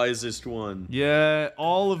the wisest one. Yeah,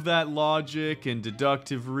 all of that logic and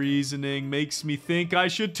deductive reasoning makes me think I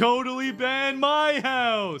should totally ban my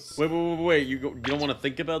house. Wait. You don't want to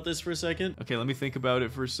think about this for a second? Okay, let me think about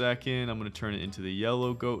it for a second. I'm gonna turn it into the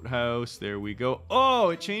yellow goat house. There we go. Oh,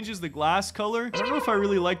 it changes the glass color. I don't know if I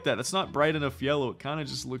really like that. That's not bright enough yellow. It kind of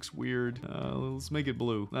just looks weird. Let's make it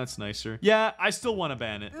blue. That's nicer. Yeah, I still want to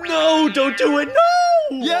ban it. No, don't do it. No!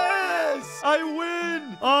 Yes! I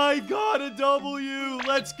win! I got a W!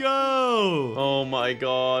 Let's go! Oh my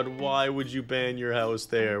god, why would you ban your house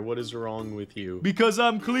there? What is wrong with you? Because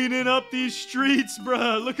I'm cleaning up these streets,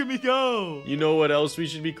 bruh. Look at me go. You know what else we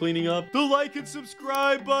should be cleaning up? The like and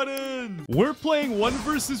subscribe button. We're playing 1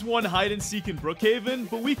 versus 1 hide and seek in Brookhaven,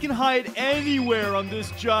 but we can hide anywhere on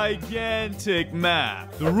this gigantic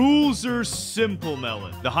map. The rules are simple,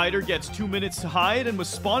 Melon. The hider gets 2 minutes to hide and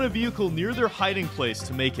must spawn a vehicle near their hiding place minutes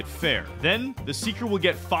to make it fair. Then, the seeker will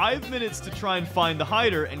get 5 minutes to try and find the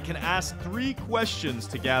hider and can ask 3 questions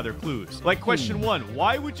to gather clues. Like question 1,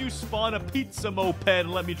 why would you spawn a pizza moped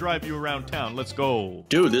and let me drive you around town? Let's go.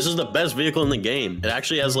 Dude, this is the best vehicle in the game. It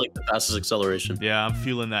actually has like the fastest acceleration. Yeah, I'm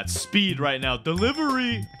feeling that speed right now.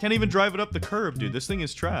 Delivery! I can't even drive it up the curb, dude. This thing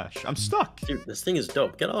is trash. I'm stuck. Dude, this thing is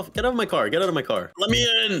dope. Get out of my car. Get out of my car. Let me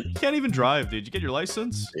in. You can't even drive, dude. You get your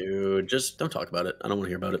license? Dude, just don't talk about it. I don't want to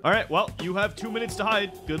hear about it. All right, well, you have 2 minutes to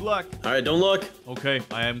hide. Good luck. All right, don't look. Okay,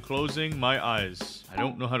 I am closing my eyes. I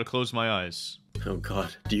don't know how to close my eyes. Oh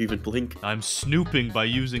god, do you even blink? I'm snooping by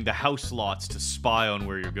using the house lots to spy on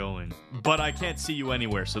where you're going. But I can't see you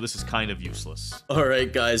anywhere, so this is kind of useless.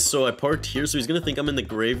 Alright guys, so I parked here, so he's gonna think I'm in the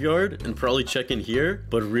graveyard and probably check in here.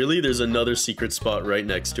 But really, there's another secret spot right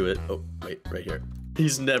next to it. Oh, wait, right here.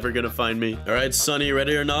 He's never gonna find me. Alright, Sonny,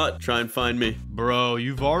 ready or not? Try and find me. Bro,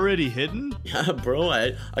 you've already hidden? Yeah, bro,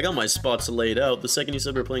 I got my spots laid out. The second you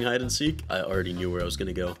said we were playing hide and seek, I already knew where I was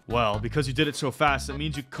gonna go. Well, because you did it so fast, that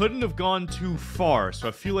means you couldn't have gone too far, so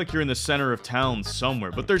I feel like you're in the center of town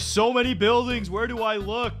somewhere. But there's so many buildings, where do I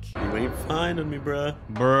look? You ain't finding me, bruh.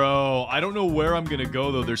 Bro, I don't know where I'm gonna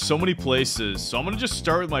go though. There's so many places. So I'm gonna just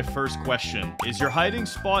start with my first question. Is your hiding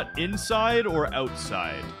spot inside or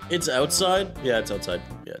outside? It's outside? Yeah, it's outside.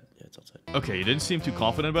 Yeah, it's outside. Okay, you didn't seem too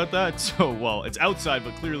confident about that. So, well, it's outside,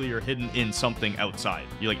 but clearly you're hidden in something outside.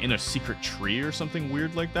 You're like in a secret tree or something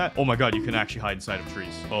weird like that. Oh my god, you can actually hide inside of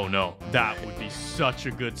trees. Oh no, that would be such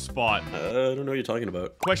a good spot. I don't know what you're talking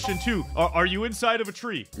about. Question 2, are you inside of a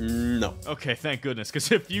tree? No. Okay, thank goodness, because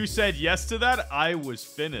if you said yes to that, I was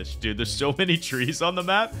finished, dude. There's so many trees on the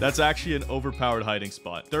map. That's actually an overpowered hiding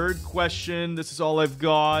spot. Third question, this is all I've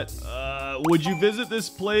got. Would you visit this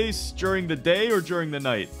place during the day or during the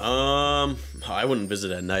night? I wouldn't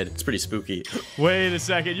visit at night. It's pretty spooky. Wait a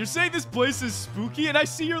second. You're saying this place is spooky and I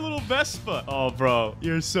see your little Vespa. Oh, bro.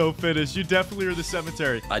 You're so finished. You definitely are the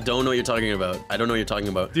cemetery. I don't know what you're talking about. I don't know what you're talking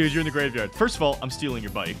about. Dude, you're in the graveyard. First of all, I'm stealing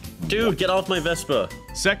your bike. Dude, get off my Vespa.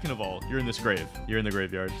 Second of all, you're in this grave. You're in the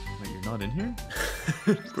graveyard. Wait, you're not in here?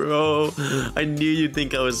 Bro, I knew you'd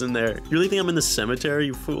think I was in there. You really think I'm in the cemetery,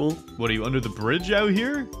 you fool? What, are you under the bridge out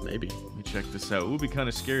here? Maybe. Let me check this out. It would be kind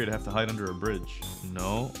of scary to have to hide under a bridge.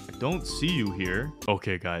 No, I don't see you here.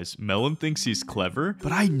 Okay, guys, Melon thinks he's clever,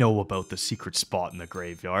 but I know about the secret spot in the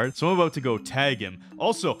graveyard, so I'm about to go tag him.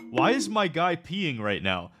 Also, why is my guy peeing right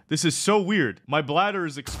now? This is so weird. My bladder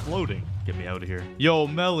is exploding. Get me out of here. Yo,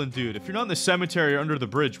 Melon, dude, if you're not in the cemetery or under the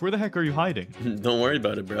bridge, where the heck are you hiding? Don't worry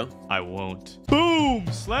about it, bro. I won't. Boom!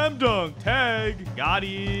 Slam dunk! Tag! Got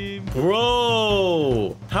him!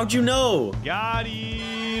 Bro! How'd you know? Got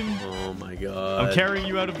him! Oh my god. I'm carrying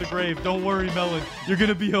you out of the grave. Don't worry, Melon. You're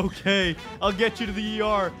gonna be okay. I'll get you to the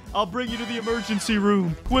ER. I'll bring you to the emergency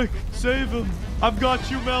room. Quick, save him. I've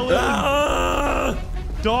got you, Melon. Ah!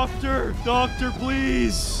 Doctor,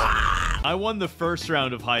 please. I won the first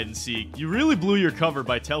round of hide and seek. You really blew your cover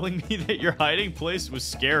by telling me that your hiding place was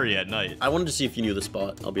scary at night. I wanted to see if you knew the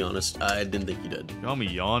spot, I'll be honest. I didn't think you did. You got me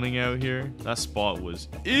yawning out here? That spot was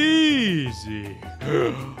easy.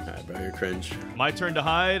 Alright, bro, you're cringe. My turn to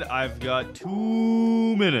hide. I've got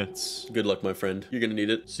 2 minutes. Good luck, my friend. You're gonna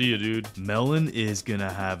need it. See ya, dude. Melon is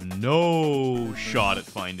gonna have no shot at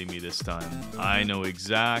finding me this time. I know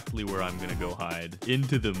exactly where I'm gonna go hide.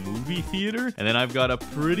 Into the movie theater, and then I've got a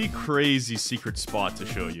pretty crazy secret spot to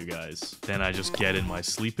show you guys. Then I just get in my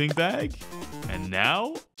sleeping bag, and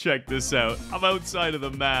now, check this out. I'm outside of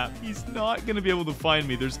the map. He's not gonna be able to find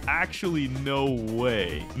me. There's actually no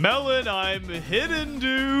way. Melon, I'm hidden,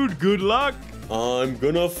 dude. Good luck. I'm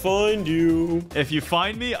gonna find you. If you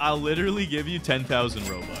find me, I'll literally give you 10,000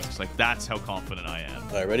 Robux. Like, that's how confident I am.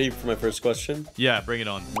 Alright, ready for my first question? Yeah, bring it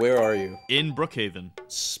on. Where are you? In Brookhaven.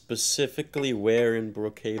 Specifically, where in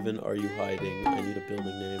Brookhaven are you hiding? I need a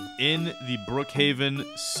building name. In the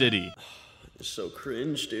Brookhaven city. You're so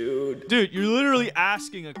cringe, dude. Dude, you're literally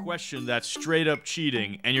asking a question that's straight up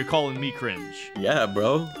cheating, and you're calling me cringe. Yeah,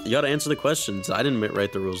 bro. You gotta answer the questions. I didn't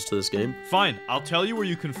write the rules to this game. Fine, I'll tell you where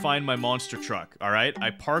you can find my monster truck, alright?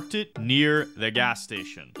 I parked it near the gas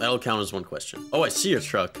station. That'll count as one question. Oh, I see your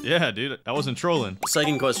truck. Yeah, dude, I wasn't trolling.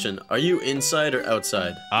 Second question. Are you inside or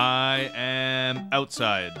outside? I am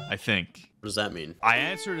outside, I think. What does that mean? I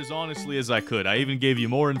answered as honestly as I could. I even gave you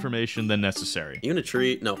more information than necessary. You in a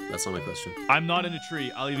tree? No, that's not my question. I'm not in a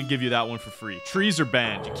tree. I'll even give you that one for free. Trees are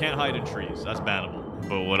banned. You can't hide in trees. That's bannable.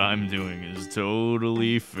 but what I'm doing is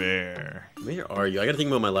totally fair. Where are you? I gotta think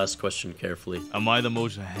about my last question carefully. Am I the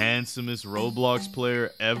most handsomest Roblox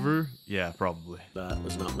player ever? Yeah, probably. That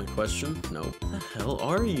was not my question. No. Where the hell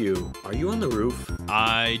are you? Are you on the roof?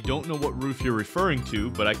 I don't know what roof you're referring to,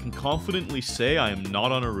 but I can confidently say I am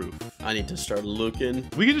not on a roof. I need to start looking.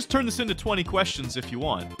 We can just turn this into 20 questions if you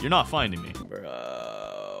want. You're not finding me. Bro.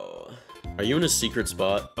 Are you in a secret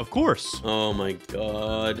spot? Of course. Oh my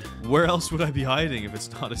god. Where else would I be hiding if it's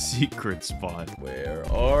not a secret spot? Where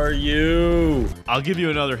are you? I'll give you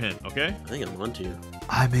another hint, okay? I think I'm onto you.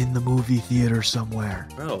 I'm in the movie theater somewhere.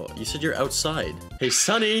 Bro, you said you're outside. Hey,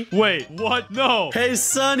 Sonny. Wait, what? No. Hey,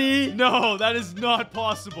 Sonny. No, that is not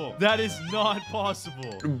possible. That is not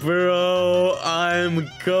possible. Bro, I'm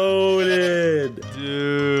coded.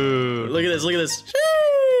 Dude. Look at this, look at this.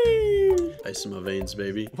 Ice in my veins,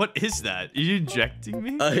 baby. What is that? Are you injecting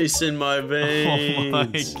me? Ice in my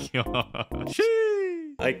veins. Oh my gosh.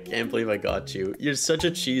 I can't believe I got you. You're such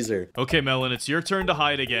a cheeser. Okay, Melon, it's your turn to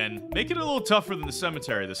hide again. Make it a little tougher than the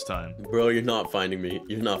cemetery this time. Bro, you're not finding me.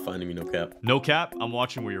 You're not finding me, no cap. No cap? I'm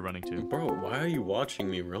watching where you're running to. Bro, why are you watching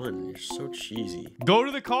me run? You're so cheesy. Go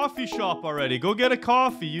to the coffee shop already. Go get a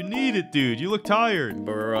coffee. You need it, dude. You look tired.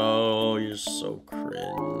 Bro, you're so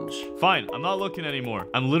cringe. Fine, I'm not looking anymore.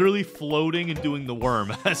 I'm literally floating and doing the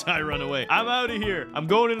worm as I run away. I'm out of here. I'm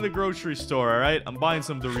going into the grocery store, all right? I'm buying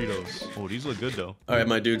some Doritos. Oh, these look good, though. All right,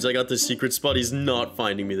 my dudes, I got this secret spot. He's not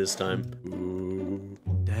finding me this time. Ooh.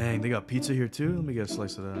 Dang, they got pizza here, too? Let me get a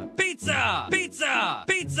slice of that. Pizza! Pizza!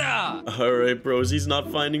 Pizza! All right, bros, he's not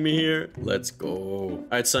finding me here. Let's go. All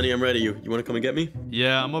right, Sonny, I'm ready. You want to come and get me?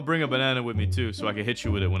 Yeah, I'm gonna bring a banana with me, too, so I can hit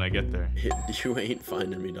you with it when I get there. You ain't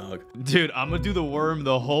finding me, dog. Dude, I'm gonna do the worm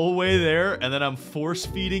the whole way there, and then I'm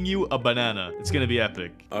force-feeding you a banana. It's gonna be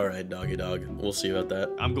epic. All right, doggy dog. We'll see about that.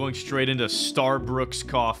 I'm going straight into Starbucks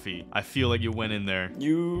coffee. I feel like you went in there.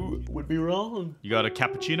 You would be wrong. You got a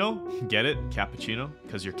cappuccino? Get it? Cappuccino?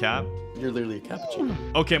 Because you're cap? You're literally a cappuccino.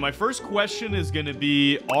 Okay, my first question is gonna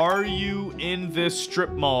be, are you in this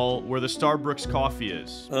strip mall where the Starbucks coffee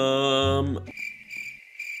is?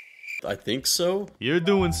 I think so. You're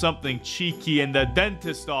doing something cheeky in the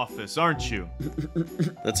dentist office, aren't you?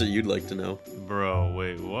 That's what you'd like to know. Bro,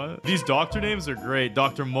 wait, what? These doctor names are great.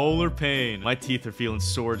 Dr. Molar Pain. My teeth are feeling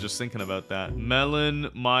sore just thinking about that. Melon,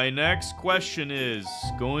 my next question is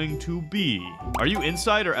going to be, are you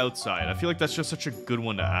inside or outside? I feel like that's just such a good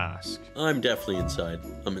one to ask. I'm definitely inside.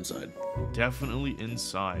 I'm inside. Definitely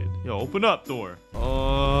inside. Yo, open up, door.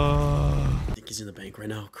 I think he's in the bank right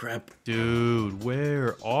now. Crap. Dude,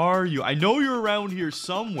 where are you? I know you're around here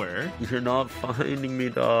somewhere. You're not finding me,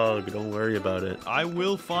 dog. Don't worry about it. I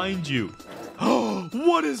will find you. Oh,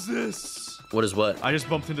 what is this? What is what? I just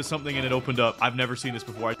bumped into something and it opened up. I've never seen this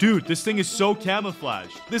before. Dude, this thing is so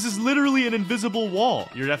camouflaged. This is literally an invisible wall.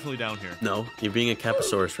 You're definitely down here. No, you're being a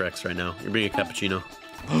Caposaurus Rex right now. You're being a cappuccino.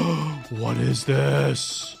 What is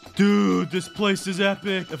this? Dude, this place is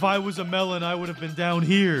epic. If I was a melon, I would have been down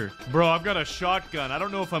here. Bro, I've got a shotgun. I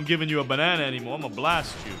don't know if I'm giving you a banana anymore. I'm gonna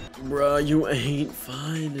blast you. Bruh, you ain't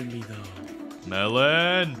finding me, though.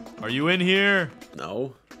 Melon, are you in here?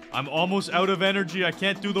 No. I'm almost out of energy. I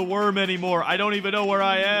can't do the worm anymore. I don't even know where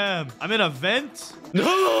I am. I'm in a vent?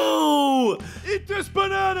 No! Eat this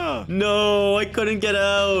banana! No, I couldn't get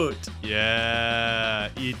out. Yeah,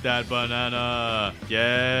 eat that banana.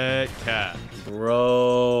 Get cat.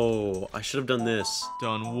 Bro, I should have done this.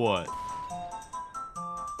 Done what?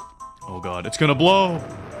 Oh god, it's gonna blow.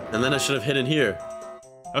 And then I should have hidden here.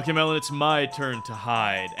 Okay, Melon, it's my turn to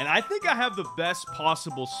hide. And I think I have the best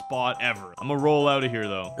possible spot ever. I'm gonna roll out of here,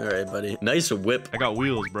 though. All right, buddy. Nice whip. I got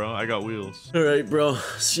wheels, bro. I got wheels. All right, bro.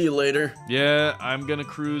 See you later. Yeah, I'm gonna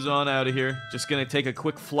cruise on out of here. Just gonna take a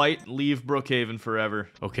quick flight, leave Brookhaven forever.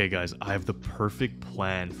 Okay, guys, I have the perfect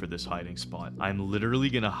plan for this hiding spot. I'm literally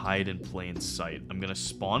gonna hide in plain sight. I'm gonna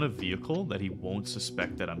spawn a vehicle that he won't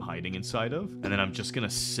suspect that I'm hiding inside of, and then I'm just gonna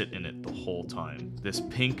sit in it the whole time. This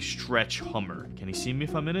pink stretch Hummer. Can he see me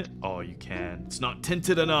if I'm in it? Oh, you can. It's not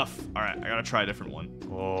tinted enough. All right, I gotta try a different one.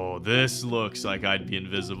 Oh, this looks like I'd be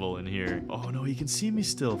invisible in here. Oh no, he can see me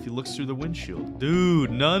still if he looks through the windshield.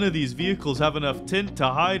 Dude, none of these vehicles have enough tint to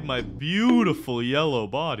hide my beautiful yellow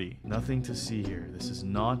body. Nothing to see here. This is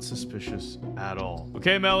not suspicious at all.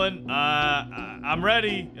 Okay, Melon, I'm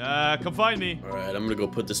ready. Come find me. All right, I'm gonna go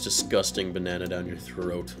put this disgusting banana down your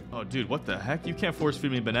throat. Oh, dude, what the heck? You can't force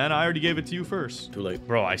feed me a banana. I already gave it to you first. Too late.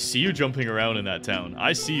 Bro, I see you jumping around in that town. I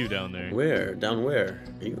I see you down there. Where? Down where?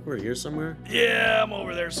 Are you over here somewhere? Yeah, I'm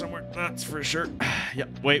over there somewhere. That's for sure. Yeah.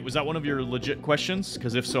 Wait, was that one of your legit questions?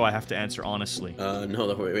 Because if so, I have to answer honestly.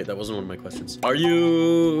 No, wait, that wasn't one of my questions. Are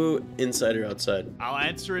you inside or outside? I'll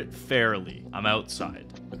answer it fairly. I'm outside.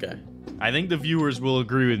 Okay. I think the viewers will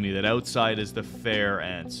agree with me that outside is the fair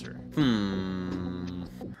answer.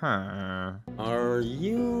 Are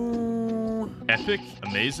you... Epic?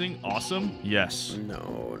 Amazing? Awesome? Yes.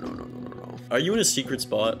 No. Are you in a secret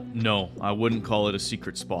spot? No, I wouldn't call it a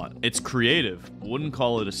secret spot. It's creative. Wouldn't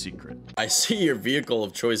call it a secret. I see your vehicle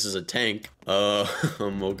of choice is a tank.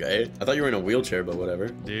 Okay. I thought you were in a wheelchair, but whatever.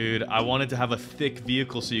 Dude, I wanted to have a thick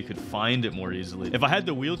vehicle so you could find it more easily. If I had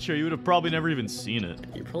the wheelchair, you would have probably never even seen it.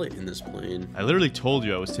 You're probably in this plane. I literally told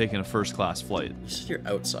you I was taking a first-class flight. You said you're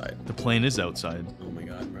outside. The plane is outside. Oh my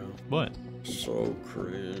god, bro. What? So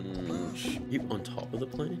cringe. You on top of the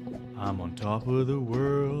plane? I'm on top of the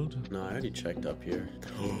world. No, I already checked up here.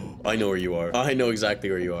 I know where you are. I know exactly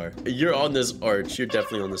where you are. You're on this arch. You're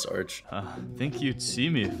definitely on this arch. I think you'd see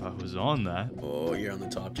me if I was on that. Oh, you're on the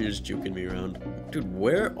top. You're just juking me around. Dude,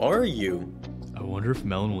 where are you? I wonder if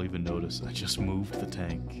Melon will even notice I just moved the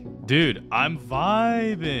tank. Dude, I'm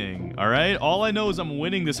vibing, all right? All I know is I'm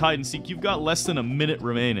winning this hide and seek. You've got less than a minute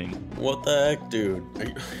remaining. What the heck, dude?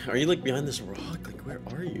 Are you like behind this rock? Like, where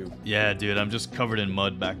are you? Yeah, dude, I'm just covered in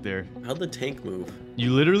mud back there. How'd the tank move?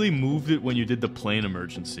 You literally moved it when you did the plane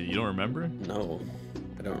emergency. You don't remember? No,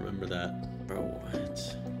 I don't remember that. Bro,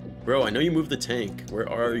 what? Bro, I know you moved the tank. Where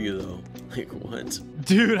are you, though? Like, what?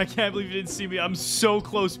 Dude, I can't believe you didn't see me. I'm so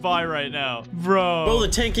close by right now. Bro, the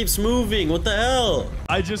tank keeps moving. What the hell?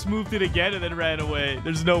 I just moved it again and then ran away.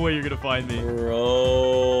 There's no way you're gonna find me.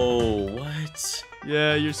 Bro, what?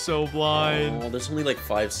 Yeah, you're so blind. Oh, there's only like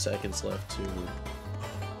 5 seconds left, too.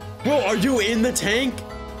 Bro, are you in the tank?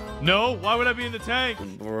 No, why would I be in the tank?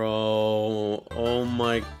 Bro, oh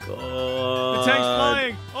my god. The tank's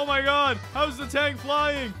flying. Oh my god, how's the tank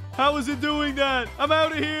flying? How is it doing that? I'm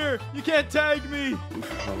out of here. You can't tag me.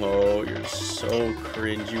 Oh, you're so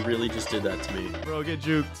cringe. You really just did that to me. Bro, get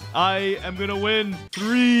juked. I am gonna win.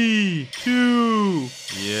 3, 2.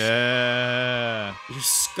 Yeah. You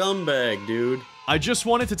scumbag, dude. I just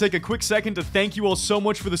wanted to take a quick second to thank you all so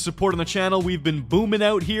much for the support on the channel. We've been booming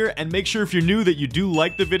out here, and make sure if you're new that you do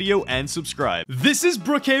like the video and subscribe. This is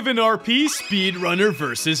Brookhaven RP Speedrunner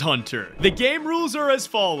versus Hunter. The game rules are as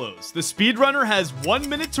follows. The speedrunner has 1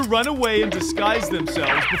 minute to run away and disguise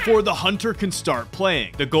themselves before the hunter can start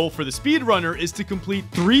playing. The goal for the speedrunner is to complete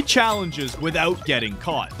 3 challenges without getting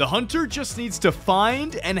caught. The hunter just needs to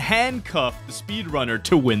find and handcuff the speedrunner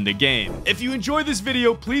to win the game. If you enjoy this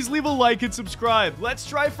video, please leave a like and subscribe. Let's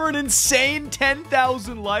try for an insane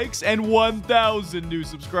 10,000 likes and 1,000 new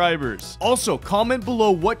subscribers. Also, comment below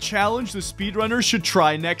what challenge the speedrunners should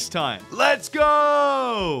try next time. Let's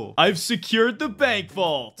go! I've secured the bank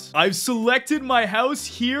vault. I've selected my house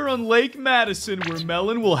here on Lake Madison where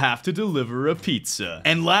Melon will have to deliver a pizza.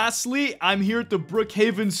 And lastly, I'm here at the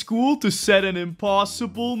Brookhaven school to set an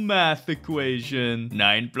impossible math equation.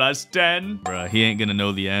 9 plus 10? Bruh, he ain't gonna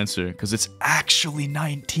know the answer because it's actually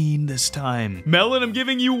 19 this time. Melon, I'm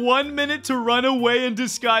giving you 1 minute to run away and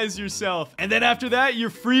disguise yourself. And then after that,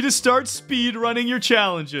 you're free to start speed running your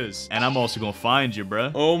challenges. And I'm also gonna find you,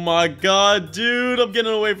 bruh. Oh my god, dude. I'm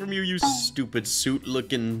getting away from you, you stupid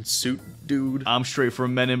suit-looking suit dude. I'm straight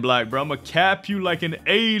from Men in Black, bro. I'm gonna cap you like an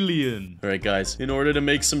alien. Alright, guys. In order to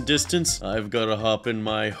make some distance, I've gotta hop in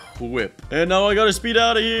my whip. And now I gotta speed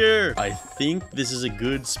out of here. I think this is a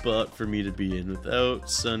good spot for me to be in without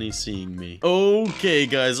Sunny seeing me. Okay,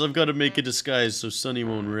 guys. I've gotta make a disguise so Sunny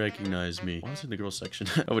won't recognize me. Why is it in the girls section?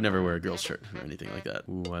 I would never wear a girl's shirt or anything like that.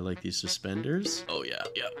 Ooh, I like these suspenders. Oh, yeah.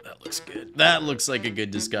 Yeah, that looks good. That looks like a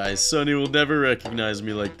good disguise. Sunny will never recognize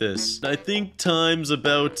me like this. I think time's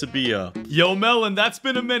about to be up. Yo, Melon, that's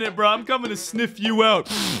been a minute, bro. I'm coming to sniff you out.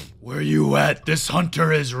 Where you at? This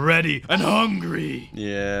hunter is ready and hungry.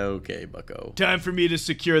 Yeah, okay, bucko. Time for me to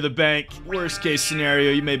secure the bank. Worst case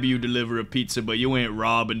scenario, maybe you deliver a pizza, but you ain't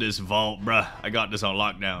robbing this vault, bruh. I got this on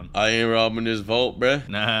lockdown. I ain't robbing this vault, bruh.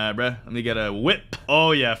 Nah, bruh. Let me get a whip.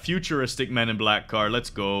 Oh, yeah, futuristic Men in Black car.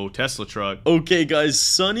 Let's go. Tesla truck. Okay, guys,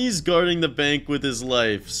 Sunny's guarding the bank with his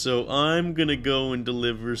life, so I'm gonna go and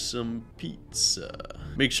deliver some pizza.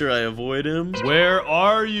 Make sure I avoid him. Where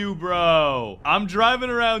are you, bro? I'm driving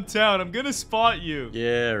around town. I'm gonna spot you.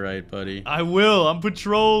 Yeah, right, buddy. I will. I'm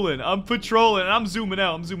patrolling. I'm zooming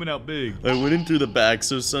out. I'm zooming out big. I went in through the back,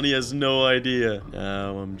 so Sunny has no idea.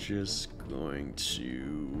 Now I'm just going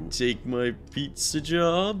to take my pizza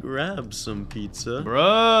job, grab some pizza.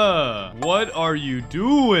 Bruh, what are you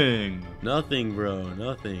doing? Nothing, bro,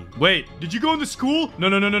 nothing. Wait, did you go into school? No.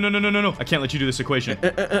 I can't let you do this equation.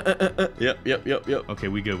 Yep. Okay,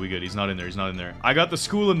 we good. He's not in there. I got the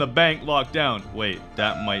school and the bank locked down. Wait,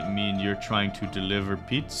 that might mean you're trying to deliver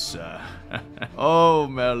pizza. Oh,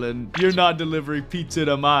 Melon, you're not delivering pizza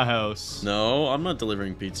to my house. No, I'm not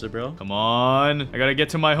delivering pizza, bro. Come on, I gotta get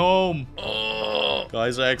to my home. Oh,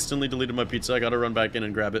 guys, I accidentally deleted my pizza. I gotta run back in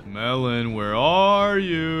and grab it. Melon, where are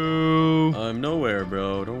you? I'm nowhere,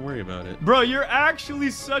 bro. Don't worry about it. Bro, you're actually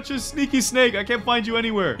such a sneaky snake. I can't find you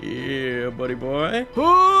anywhere. Yeah, buddy boy.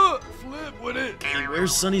 Flip with it. Hey,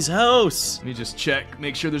 where's Sonny's house? Let me just check.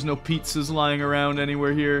 Make sure there's no pizzas lying around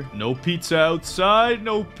anywhere here. No pizza outside.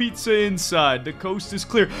 No pizza inside. The coast is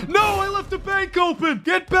clear. No, I left the bank open.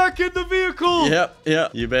 Get back in the vehicle.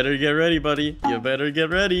 Yep. You better get ready, buddy. You better get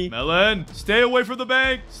ready. Melon, stay away from the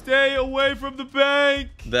bank. Stay away from the bank.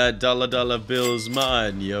 That dollar bill's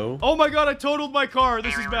mine, yo. Oh my god, I totaled my car.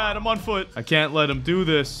 This is bad. I'm on foot. I can't let him do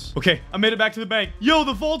this. Okay, I made it back to the bank. Yo,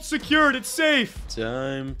 the vault's secured. It's safe.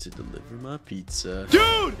 Time to deliver my pizza.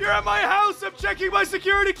 Dude, you're at my house. I'm checking my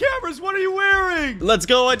security cameras. What are you wearing? Let's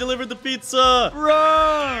go. I delivered the pizza. Run.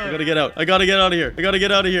 I gotta get out. I gotta get out of here.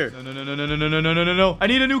 No. I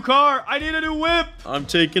need a new car. I need a new whip. I'm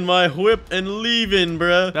taking my whip and leaving,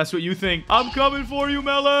 bruh. That's what you think. I'm coming for you,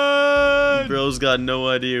 Melon. Bro's got no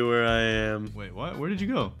idea where I am. Wait, what? Where did you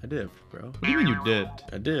go? I dipped, bro. What do you mean you dipped?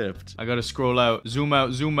 I dipped. I gotta scroll out, zoom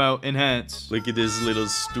out, enhance. Look at this little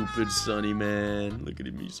stupid Sonny, man. Look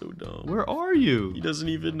at me so dumb. Where are you? He doesn't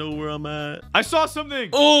even know where I'm at. I saw something.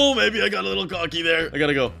 Oh, maybe I got a little cocky there. I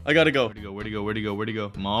gotta go. Where'd he go?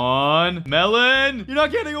 Come on. Melon, you're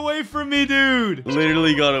not getting away from me, dude.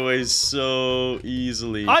 Literally got away so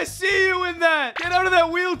easily. I see you in that. Get out of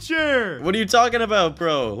that wheelchair. What are you talking about,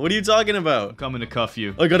 bro? What are you talking about? I'm coming to cuff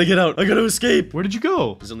you. I gotta get out. I gotta escape. Where did you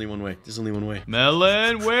go? There's only one way. There's only one way.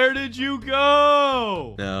 Melon, where did you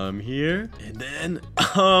go? Now I'm here, and then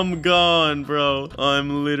I'm gone, bro.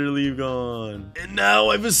 I'm literally gone. And now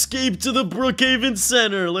I've escaped to the Brookhaven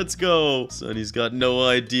Center. Let's go. Sonny's got no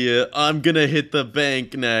idea. I'm gonna hit the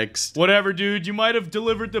bank next. Whatever, dude. You might have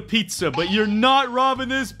delivered the pizza, but you're not robbing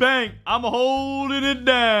this bank. I'm holding it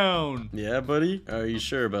down. Yeah, buddy? Are you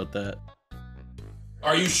sure about that?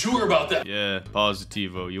 Are you sure about that? Yeah,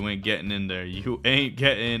 positivo. You ain't getting in there. You ain't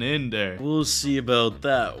getting in there. We'll see about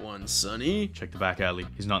that one, Sonny. Check the back alley.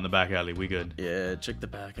 He's not in the back alley. We good. Yeah, check the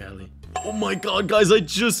back alley. Oh my god, guys, I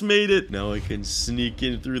just made it. Now I can sneak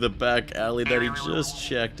in through the back alley that he just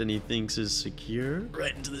checked and he thinks is secure.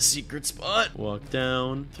 Right into the secret spot. Walk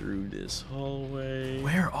down through this hallway.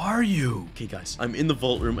 Where are you? Okay, guys, I'm in the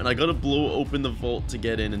vault room and I gotta blow open the vault to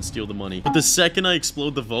get in and steal the money. But the second I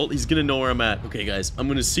explode the vault, he's gonna know where I'm at. Okay, guys, I'm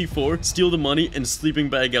gonna C4, steal the money, and sleeping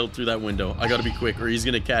bag out through that window. I gotta be quick or he's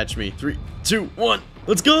gonna catch me. 3, 2, 1.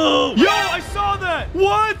 Let's go! Yo, I saw that!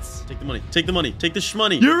 What? Take the money. Take the money. Take the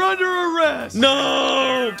shmoney. You're under arrest!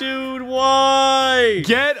 No! Dude, why?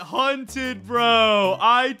 Get hunted, bro.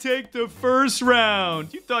 I take the first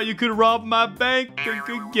round. You thought you could rob my bank? Think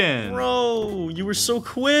again. Bro, you were so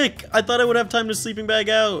quick. I thought I would have time to sleeping bag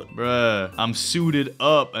out. Bruh, I'm suited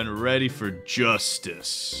up and ready for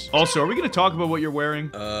justice. Also, are we gonna talk about what you're wearing?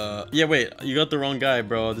 Yeah, wait. You got the wrong guy,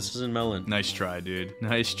 bro. This isn't Melon. Nice try, dude.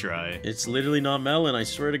 Nice try. It's literally not Melon, I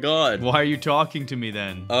swear to God. Why are you talking to me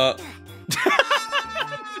then? Nice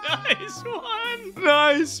one.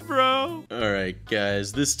 Nice, bro. Alright,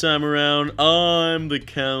 guys. This time around, I'm the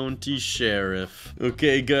county sheriff.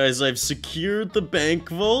 Okay, guys. I've secured the bank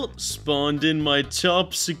vault, spawned in my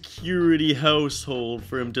top security household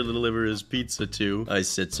for him to deliver his pizza to. I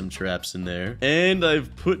set some traps in there. And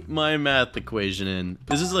I've put my math equation in.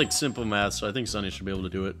 This is like simple math, so I think Sonny should be able to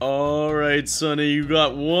do it. Alright, Sonny. You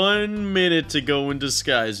got 1 minute to go and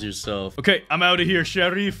disguise yourself. Okay, I'm out of here,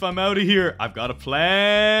 Sheriff. I'm out of here. I've got a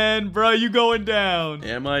plan, bro. You going down?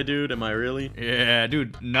 Am I, dude? Am I really? Yeah,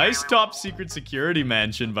 dude. Nice top secret security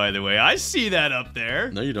mansion, by the way. I see that up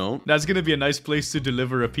there. No, you don't. That's gonna be a nice place to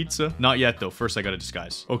deliver a pizza. Not yet, though. First, I gotta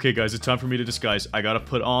disguise. Okay, guys, it's time for me to disguise. I gotta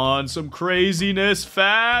put on some craziness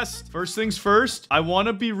fast. First things first, I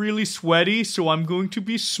wanna be really sweaty, so I'm going to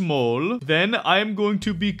be small. Then I'm going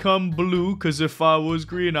to become blue, because if I was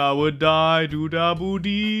green, I would die.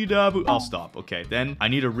 Doo-da-boo-dee-da-boo. I'll stop. Okay, then I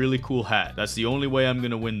need a really cool hat. That's the only way I'm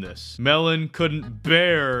gonna win this. Melon couldn't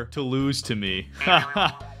bear to lose to me.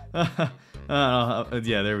 Yeah,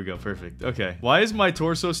 there we go. Perfect. Okay. Why is my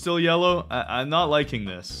torso still yellow? I'm not liking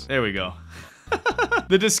this. There we go.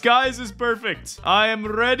 The disguise is perfect. I am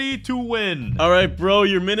ready to win. All right, bro,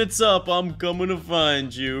 your minute's up. I'm coming to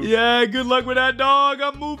find you. Yeah, good luck with that dog.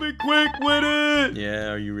 I'm moving quick with it. Yeah,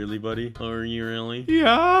 are you really, buddy? Are you really?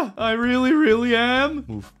 Yeah, I really am.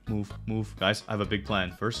 Move. Guys, I have a big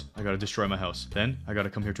plan. First, I gotta destroy my house. Then, I gotta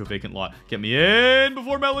come here to a vacant lot. Get me in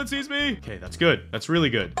before Melon sees me. Okay, that's good. That's really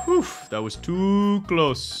good. Whew, that was too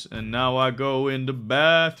close. And now I go in the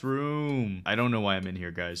bathroom. I don't know why I'm in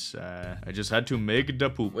here, guys. I just had to make the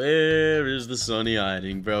poop. Where is the Sunny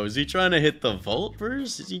hiding, bro? Is he trying to hit the vault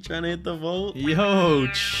first? Is he trying to hit the vault? Yo,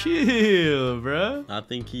 chill, bruh. I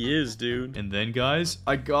think he is, dude. And then, guys,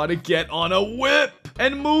 I gotta get on a whip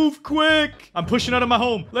and move quick. I'm pushing out of my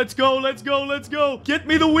home. Let's go. Get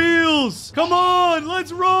me the wheels. Come on,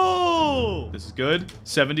 let's roll. This is good.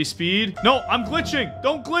 70 speed. No, I'm glitching.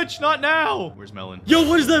 Don't glitch, not now. Where's Melon? Yo,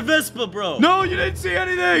 what is that Vespa, bro? No, you didn't see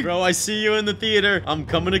anything. Bro, I see you in the theater. I'm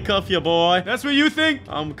coming to cuff you, boy. That's what you think?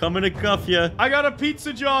 I'm coming to cuff you. I got a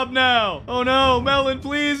pizza job now. Oh no, Melon,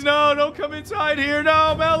 please, no, don't come inside here.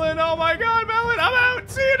 No, Melon, oh my God, Melon, I'm out.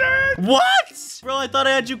 See you, nerd. What? Bro, I thought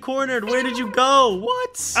I had you cornered. Where did you go?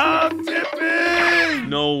 What? I'm tipping.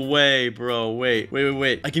 No way, bro. Wait.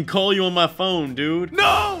 I can call you on my phone, dude.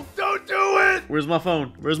 No, don't do it. Where's my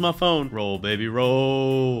phone? Roll, baby,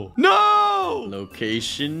 roll. No.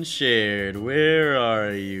 Location shared. Where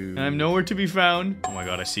are you? I'm nowhere to be found. Oh my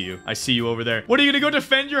God, I see you. I see you over there. What, are you gonna go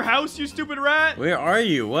defend your house, you stupid rat? Where are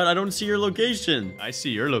you? What? I don't see your location. I see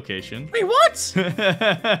your location. Wait, what?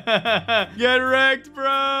 Get wrecked,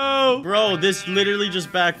 bro. Bro, this literally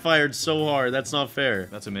just backfired so hard. That's not fair.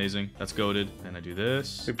 That's amazing. That's goated. And I do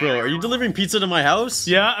this. Wait, bro, are you delivering pizza to my house?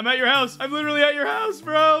 Yeah, I'm at your house. I'm literally at your house,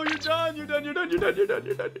 bro. You're done.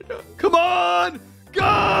 Come on. Go!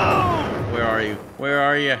 Where are you? Where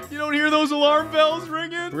are you? You don't hear those alarm bells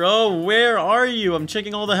ringing? Bro, where are you? I'm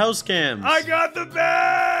checking all the house cams. I got the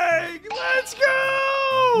bag! Let's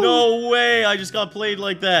go! No way! I just got played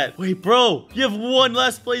like that. Wait, bro, you have one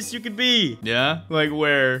last place you could be. Yeah? Like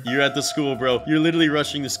where? You're at the school, bro. You're literally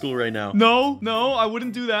rushing to school right now. No, I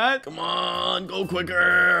wouldn't do that. Come on, go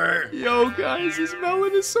quicker. Yo, guys, this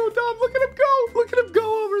Melon is so dumb. Look at him go. Look at him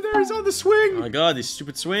go over there. He's on the swing. Oh my God, these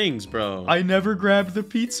stupid swings, bro. I never grabbed the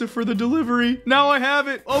pizza for the delivery. Now I have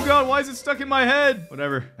it. Oh God, why is it stuck in my head?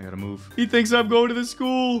 Whatever, I gotta move. He thinks I'm going to the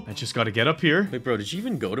school. I just gotta get up here. Wait, bro, did you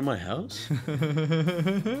even go to my house?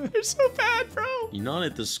 You're so bad, bro. You're not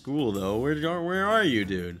at the school, though. Where are you,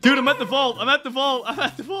 dude? Dude, I'm at the vault.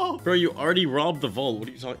 Bro, you already robbed the vault. What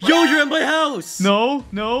are you talking? Yo, you're in my house. No.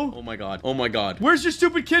 Oh my God. Where's your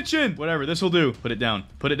stupid kitchen? Whatever, this'll do. Put it down.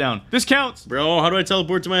 This counts. Bro, how do I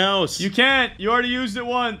teleport to my house? You can't. You already used it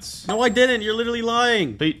once. No, I didn't. You're literally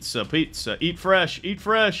lying. Pizza. Eat fresh.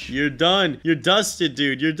 You're done. You're dusted,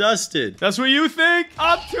 dude. You're dusted. That's what you think?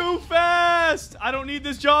 I'm too fast. I don't need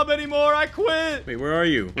this job anymore. I quit. Wait, where are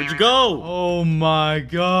you? Where'd you go? Oh my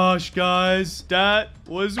gosh, guys. That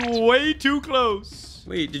was way too close.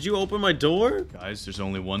 Wait, did you open my door? Guys, there's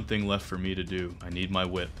only one thing left for me to do. I need my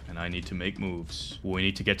whip, and I need to make moves. We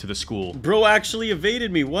need to get to the school. Bro actually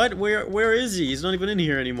evaded me. What? Where is he? He's not even in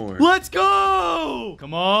here anymore. Let's go!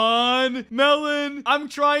 Come on, Melon. I'm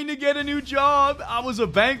trying to get a new job. I was a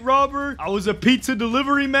bank robber. I was a pizza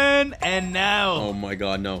delivery man. And now... Oh my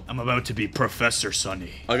God, no. I'm about to be Professor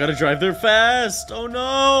Sunny. I gotta drive there fast. Oh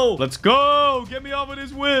no. Let's go. Get me off with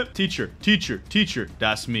his whip. Teacher.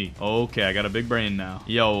 That's me. Okay, I got a big brain now.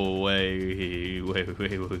 Yo, wait,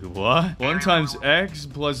 what? 1 times x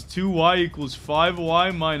plus 2y equals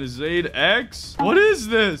 5y minus 8x? What is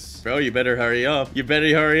this? Bro, you better hurry up.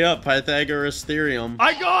 Pythagoras theorem.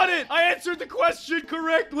 I got it! I answered the question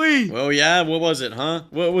correctly! Well, yeah, what was it, huh?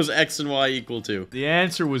 What was x and y equal to? The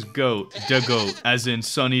answer was goat. Da goat. As in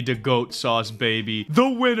Sunny the goat sauce, baby. The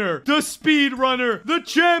winner. The speed runner. The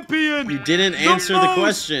champion. You didn't answer the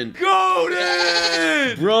question.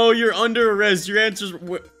 Goated! Bro, you're under arrest. Your answer's...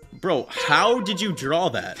 Bro, how did you draw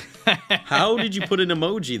that? How did you put an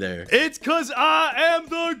emoji there? It's cause I am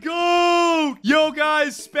the GOAT! Yo,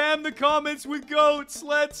 guys, spam the comments with goats.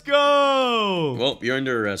 Let's go! Well, you're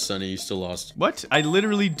under arrest, Sonny. You still lost. What? I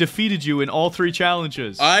literally defeated you in all 3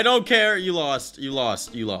 challenges. I don't care. You lost.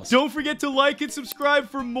 Don't forget to like and subscribe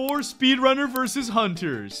for more Speedrunner versus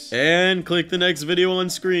Hunters. And click the next video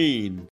on screen.